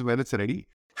always is when it's ready.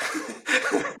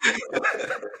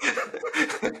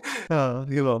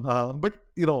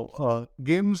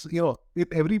 Games, we're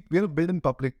a built-in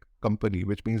public company,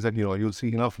 which means that, you'll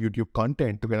see enough YouTube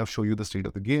content to kind of show you the state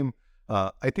of the game.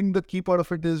 I think the key part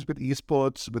of it is with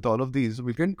esports, with all of these,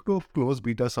 we can go close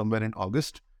beta somewhere in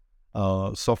August,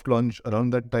 soft launch around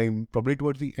that time, probably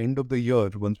towards the end of the year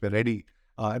once we're ready.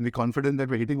 And we're confident that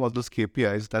we're hitting all those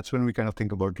KPIs. That's when we kind of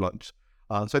think about launch.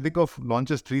 So I think of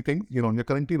launch as three things. We're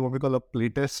currently what we call a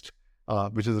playtest,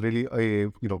 which is really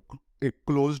a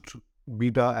closed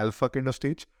beta alpha kind of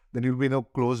stage. Then you'll be in a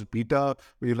closed beta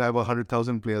where you'll have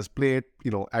 100,000 players play it,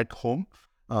 at home.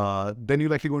 Then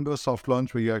you'll actually go into a soft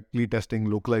launch where you're actually testing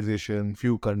localization,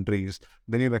 few countries.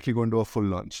 Then you'll actually go into a full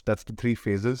launch. That's the three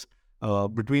phases.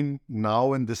 Between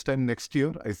now and this time next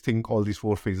year, I think all these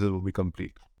four phases will be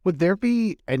complete. Would there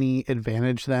be any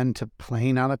advantage then to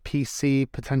playing on a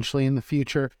PC potentially in the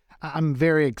future? I'm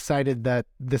very excited that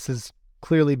this is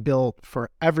clearly built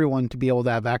for everyone to be able to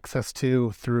have access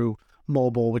to through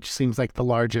mobile, which seems like the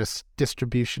largest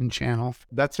distribution channel.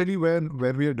 That's really where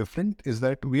we are different, is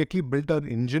that we actually built our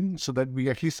engine so that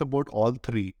we actually support all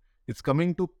three. It's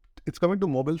coming to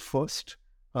mobile first,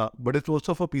 but it's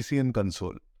also for PC and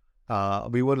console.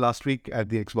 We were last week at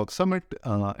the Xbox Summit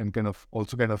and kind of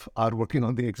are working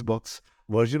on the Xbox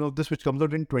version of this, which comes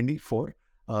out in 2024.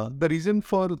 The reason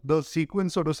for the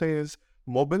sequence, so to say, is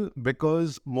mobile,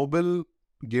 because mobile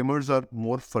gamers are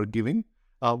more forgiving,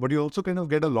 but you also kind of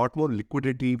get a lot more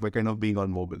liquidity by kind of being on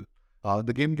mobile.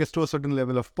 The game gets to a certain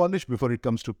level of polish before it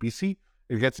comes to PC.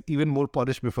 It gets even more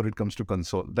polished before it comes to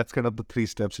console. That's kind of the three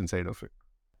steps inside of it.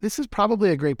 This is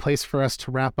probably a great place for us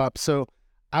to wrap up. So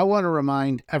I want to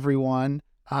remind everyone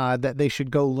that they should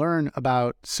go learn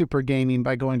about Super Gaming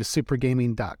by going to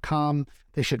supergaming.com.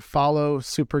 They should follow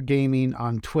Super Gaming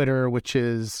on Twitter, which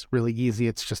is really easy.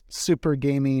 It's just Super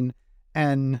Gaming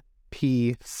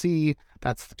NPC.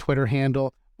 That's the Twitter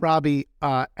handle. Robbie,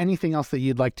 anything else that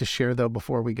you'd like to share, though,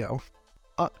 before we go?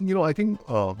 I think,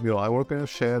 I want to kind of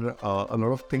share a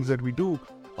lot of things that we do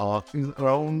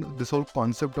around this whole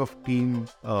concept of team,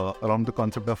 around the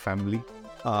concept of family.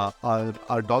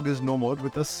 Our dog is no more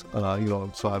with us,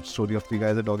 so I have story of three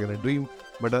guys, a dog and a dream,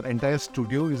 but our entire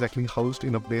studio is actually housed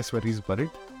in a place where he's buried,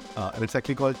 and it's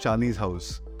actually called Charlie's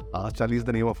house. Charlie is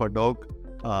the name of our dog.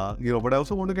 But I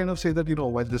also want to kind of say that,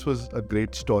 while this was a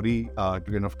great story to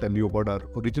kind of tell you about our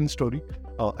origin story,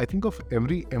 I think of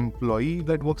every employee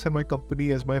that works at my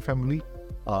company as my family.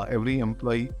 Every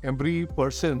employee, every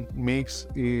person makes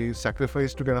a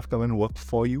sacrifice to kind of come and work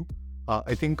for you.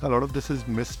 I think a lot of this is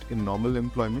missed in normal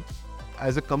employment.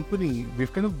 As a company,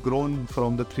 we've kind of grown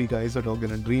from the three guys, a dog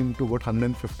and a dream, to about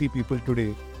 150 people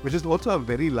today, which is also a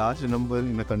very large number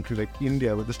in a country like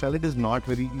India, where this talent is not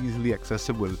very easily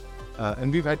accessible.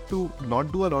 And we've had to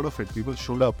not do a lot of it. People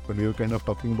showed up when we were kind of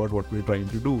talking about what we're trying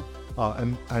to do,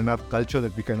 and our culture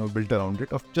that we kind of built around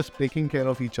it, of just taking care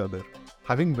of each other,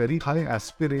 having very high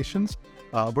aspirations,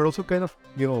 but also kind of,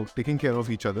 taking care of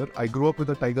each other. I grew up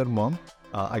with a tiger mom.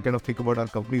 I kind of think about our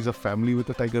company as a family with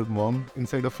a tiger mom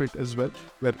inside of it as well,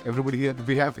 where everybody here,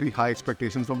 we have very high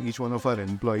expectations from each one of our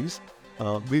employees.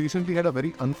 We recently had a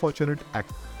very unfortunate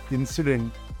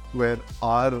incident where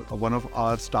one of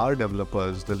our star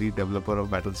developers, the lead developer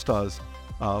of Battle Stars,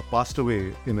 passed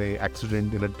away in a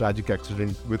tragic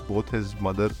accident, with both his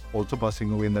mother also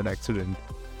passing away in that accident.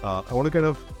 I want to kind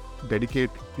of dedicate,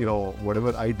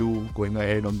 whatever I do going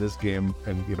ahead on this game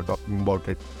and, talking about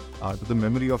it, to the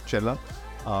memory of Chella.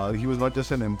 He was not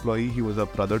just an employee, he was a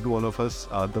brother to all of us,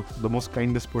 the most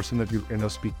kindest person that you kind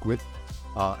of speak with.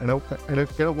 And I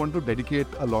kind of want to dedicate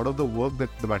a lot of the work that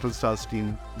the Battle Stars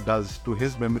team does to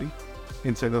his memory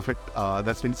inside of it.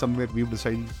 That's been something that we've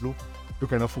decided to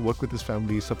kind of work with his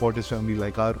family, support his family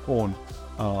like our own.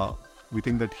 We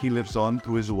think that he lives on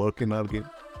through his work in our game.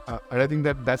 And I think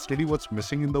that that's really what's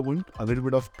missing in the world, a little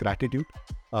bit of gratitude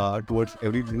towards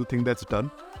every little thing that's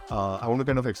done. I want to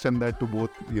kind of extend that to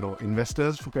both,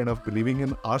 investors for kind of believing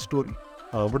in our story,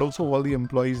 but also all the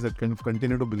employees that kind of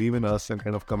continue to believe in us and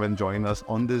kind of come and join us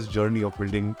on this journey of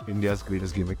building India's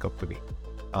greatest gaming company.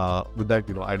 With that,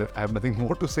 I have nothing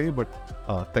more to say, but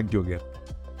thank you again.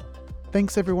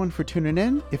 Thanks everyone for tuning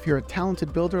in. If you're a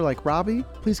talented builder like Robbie,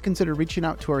 please consider reaching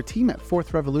out to our team at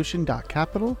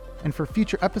fourthrevolution.capital. And for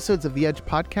future episodes of the Edge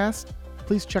podcast,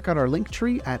 please check out our link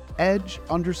tree at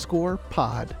edge_pod.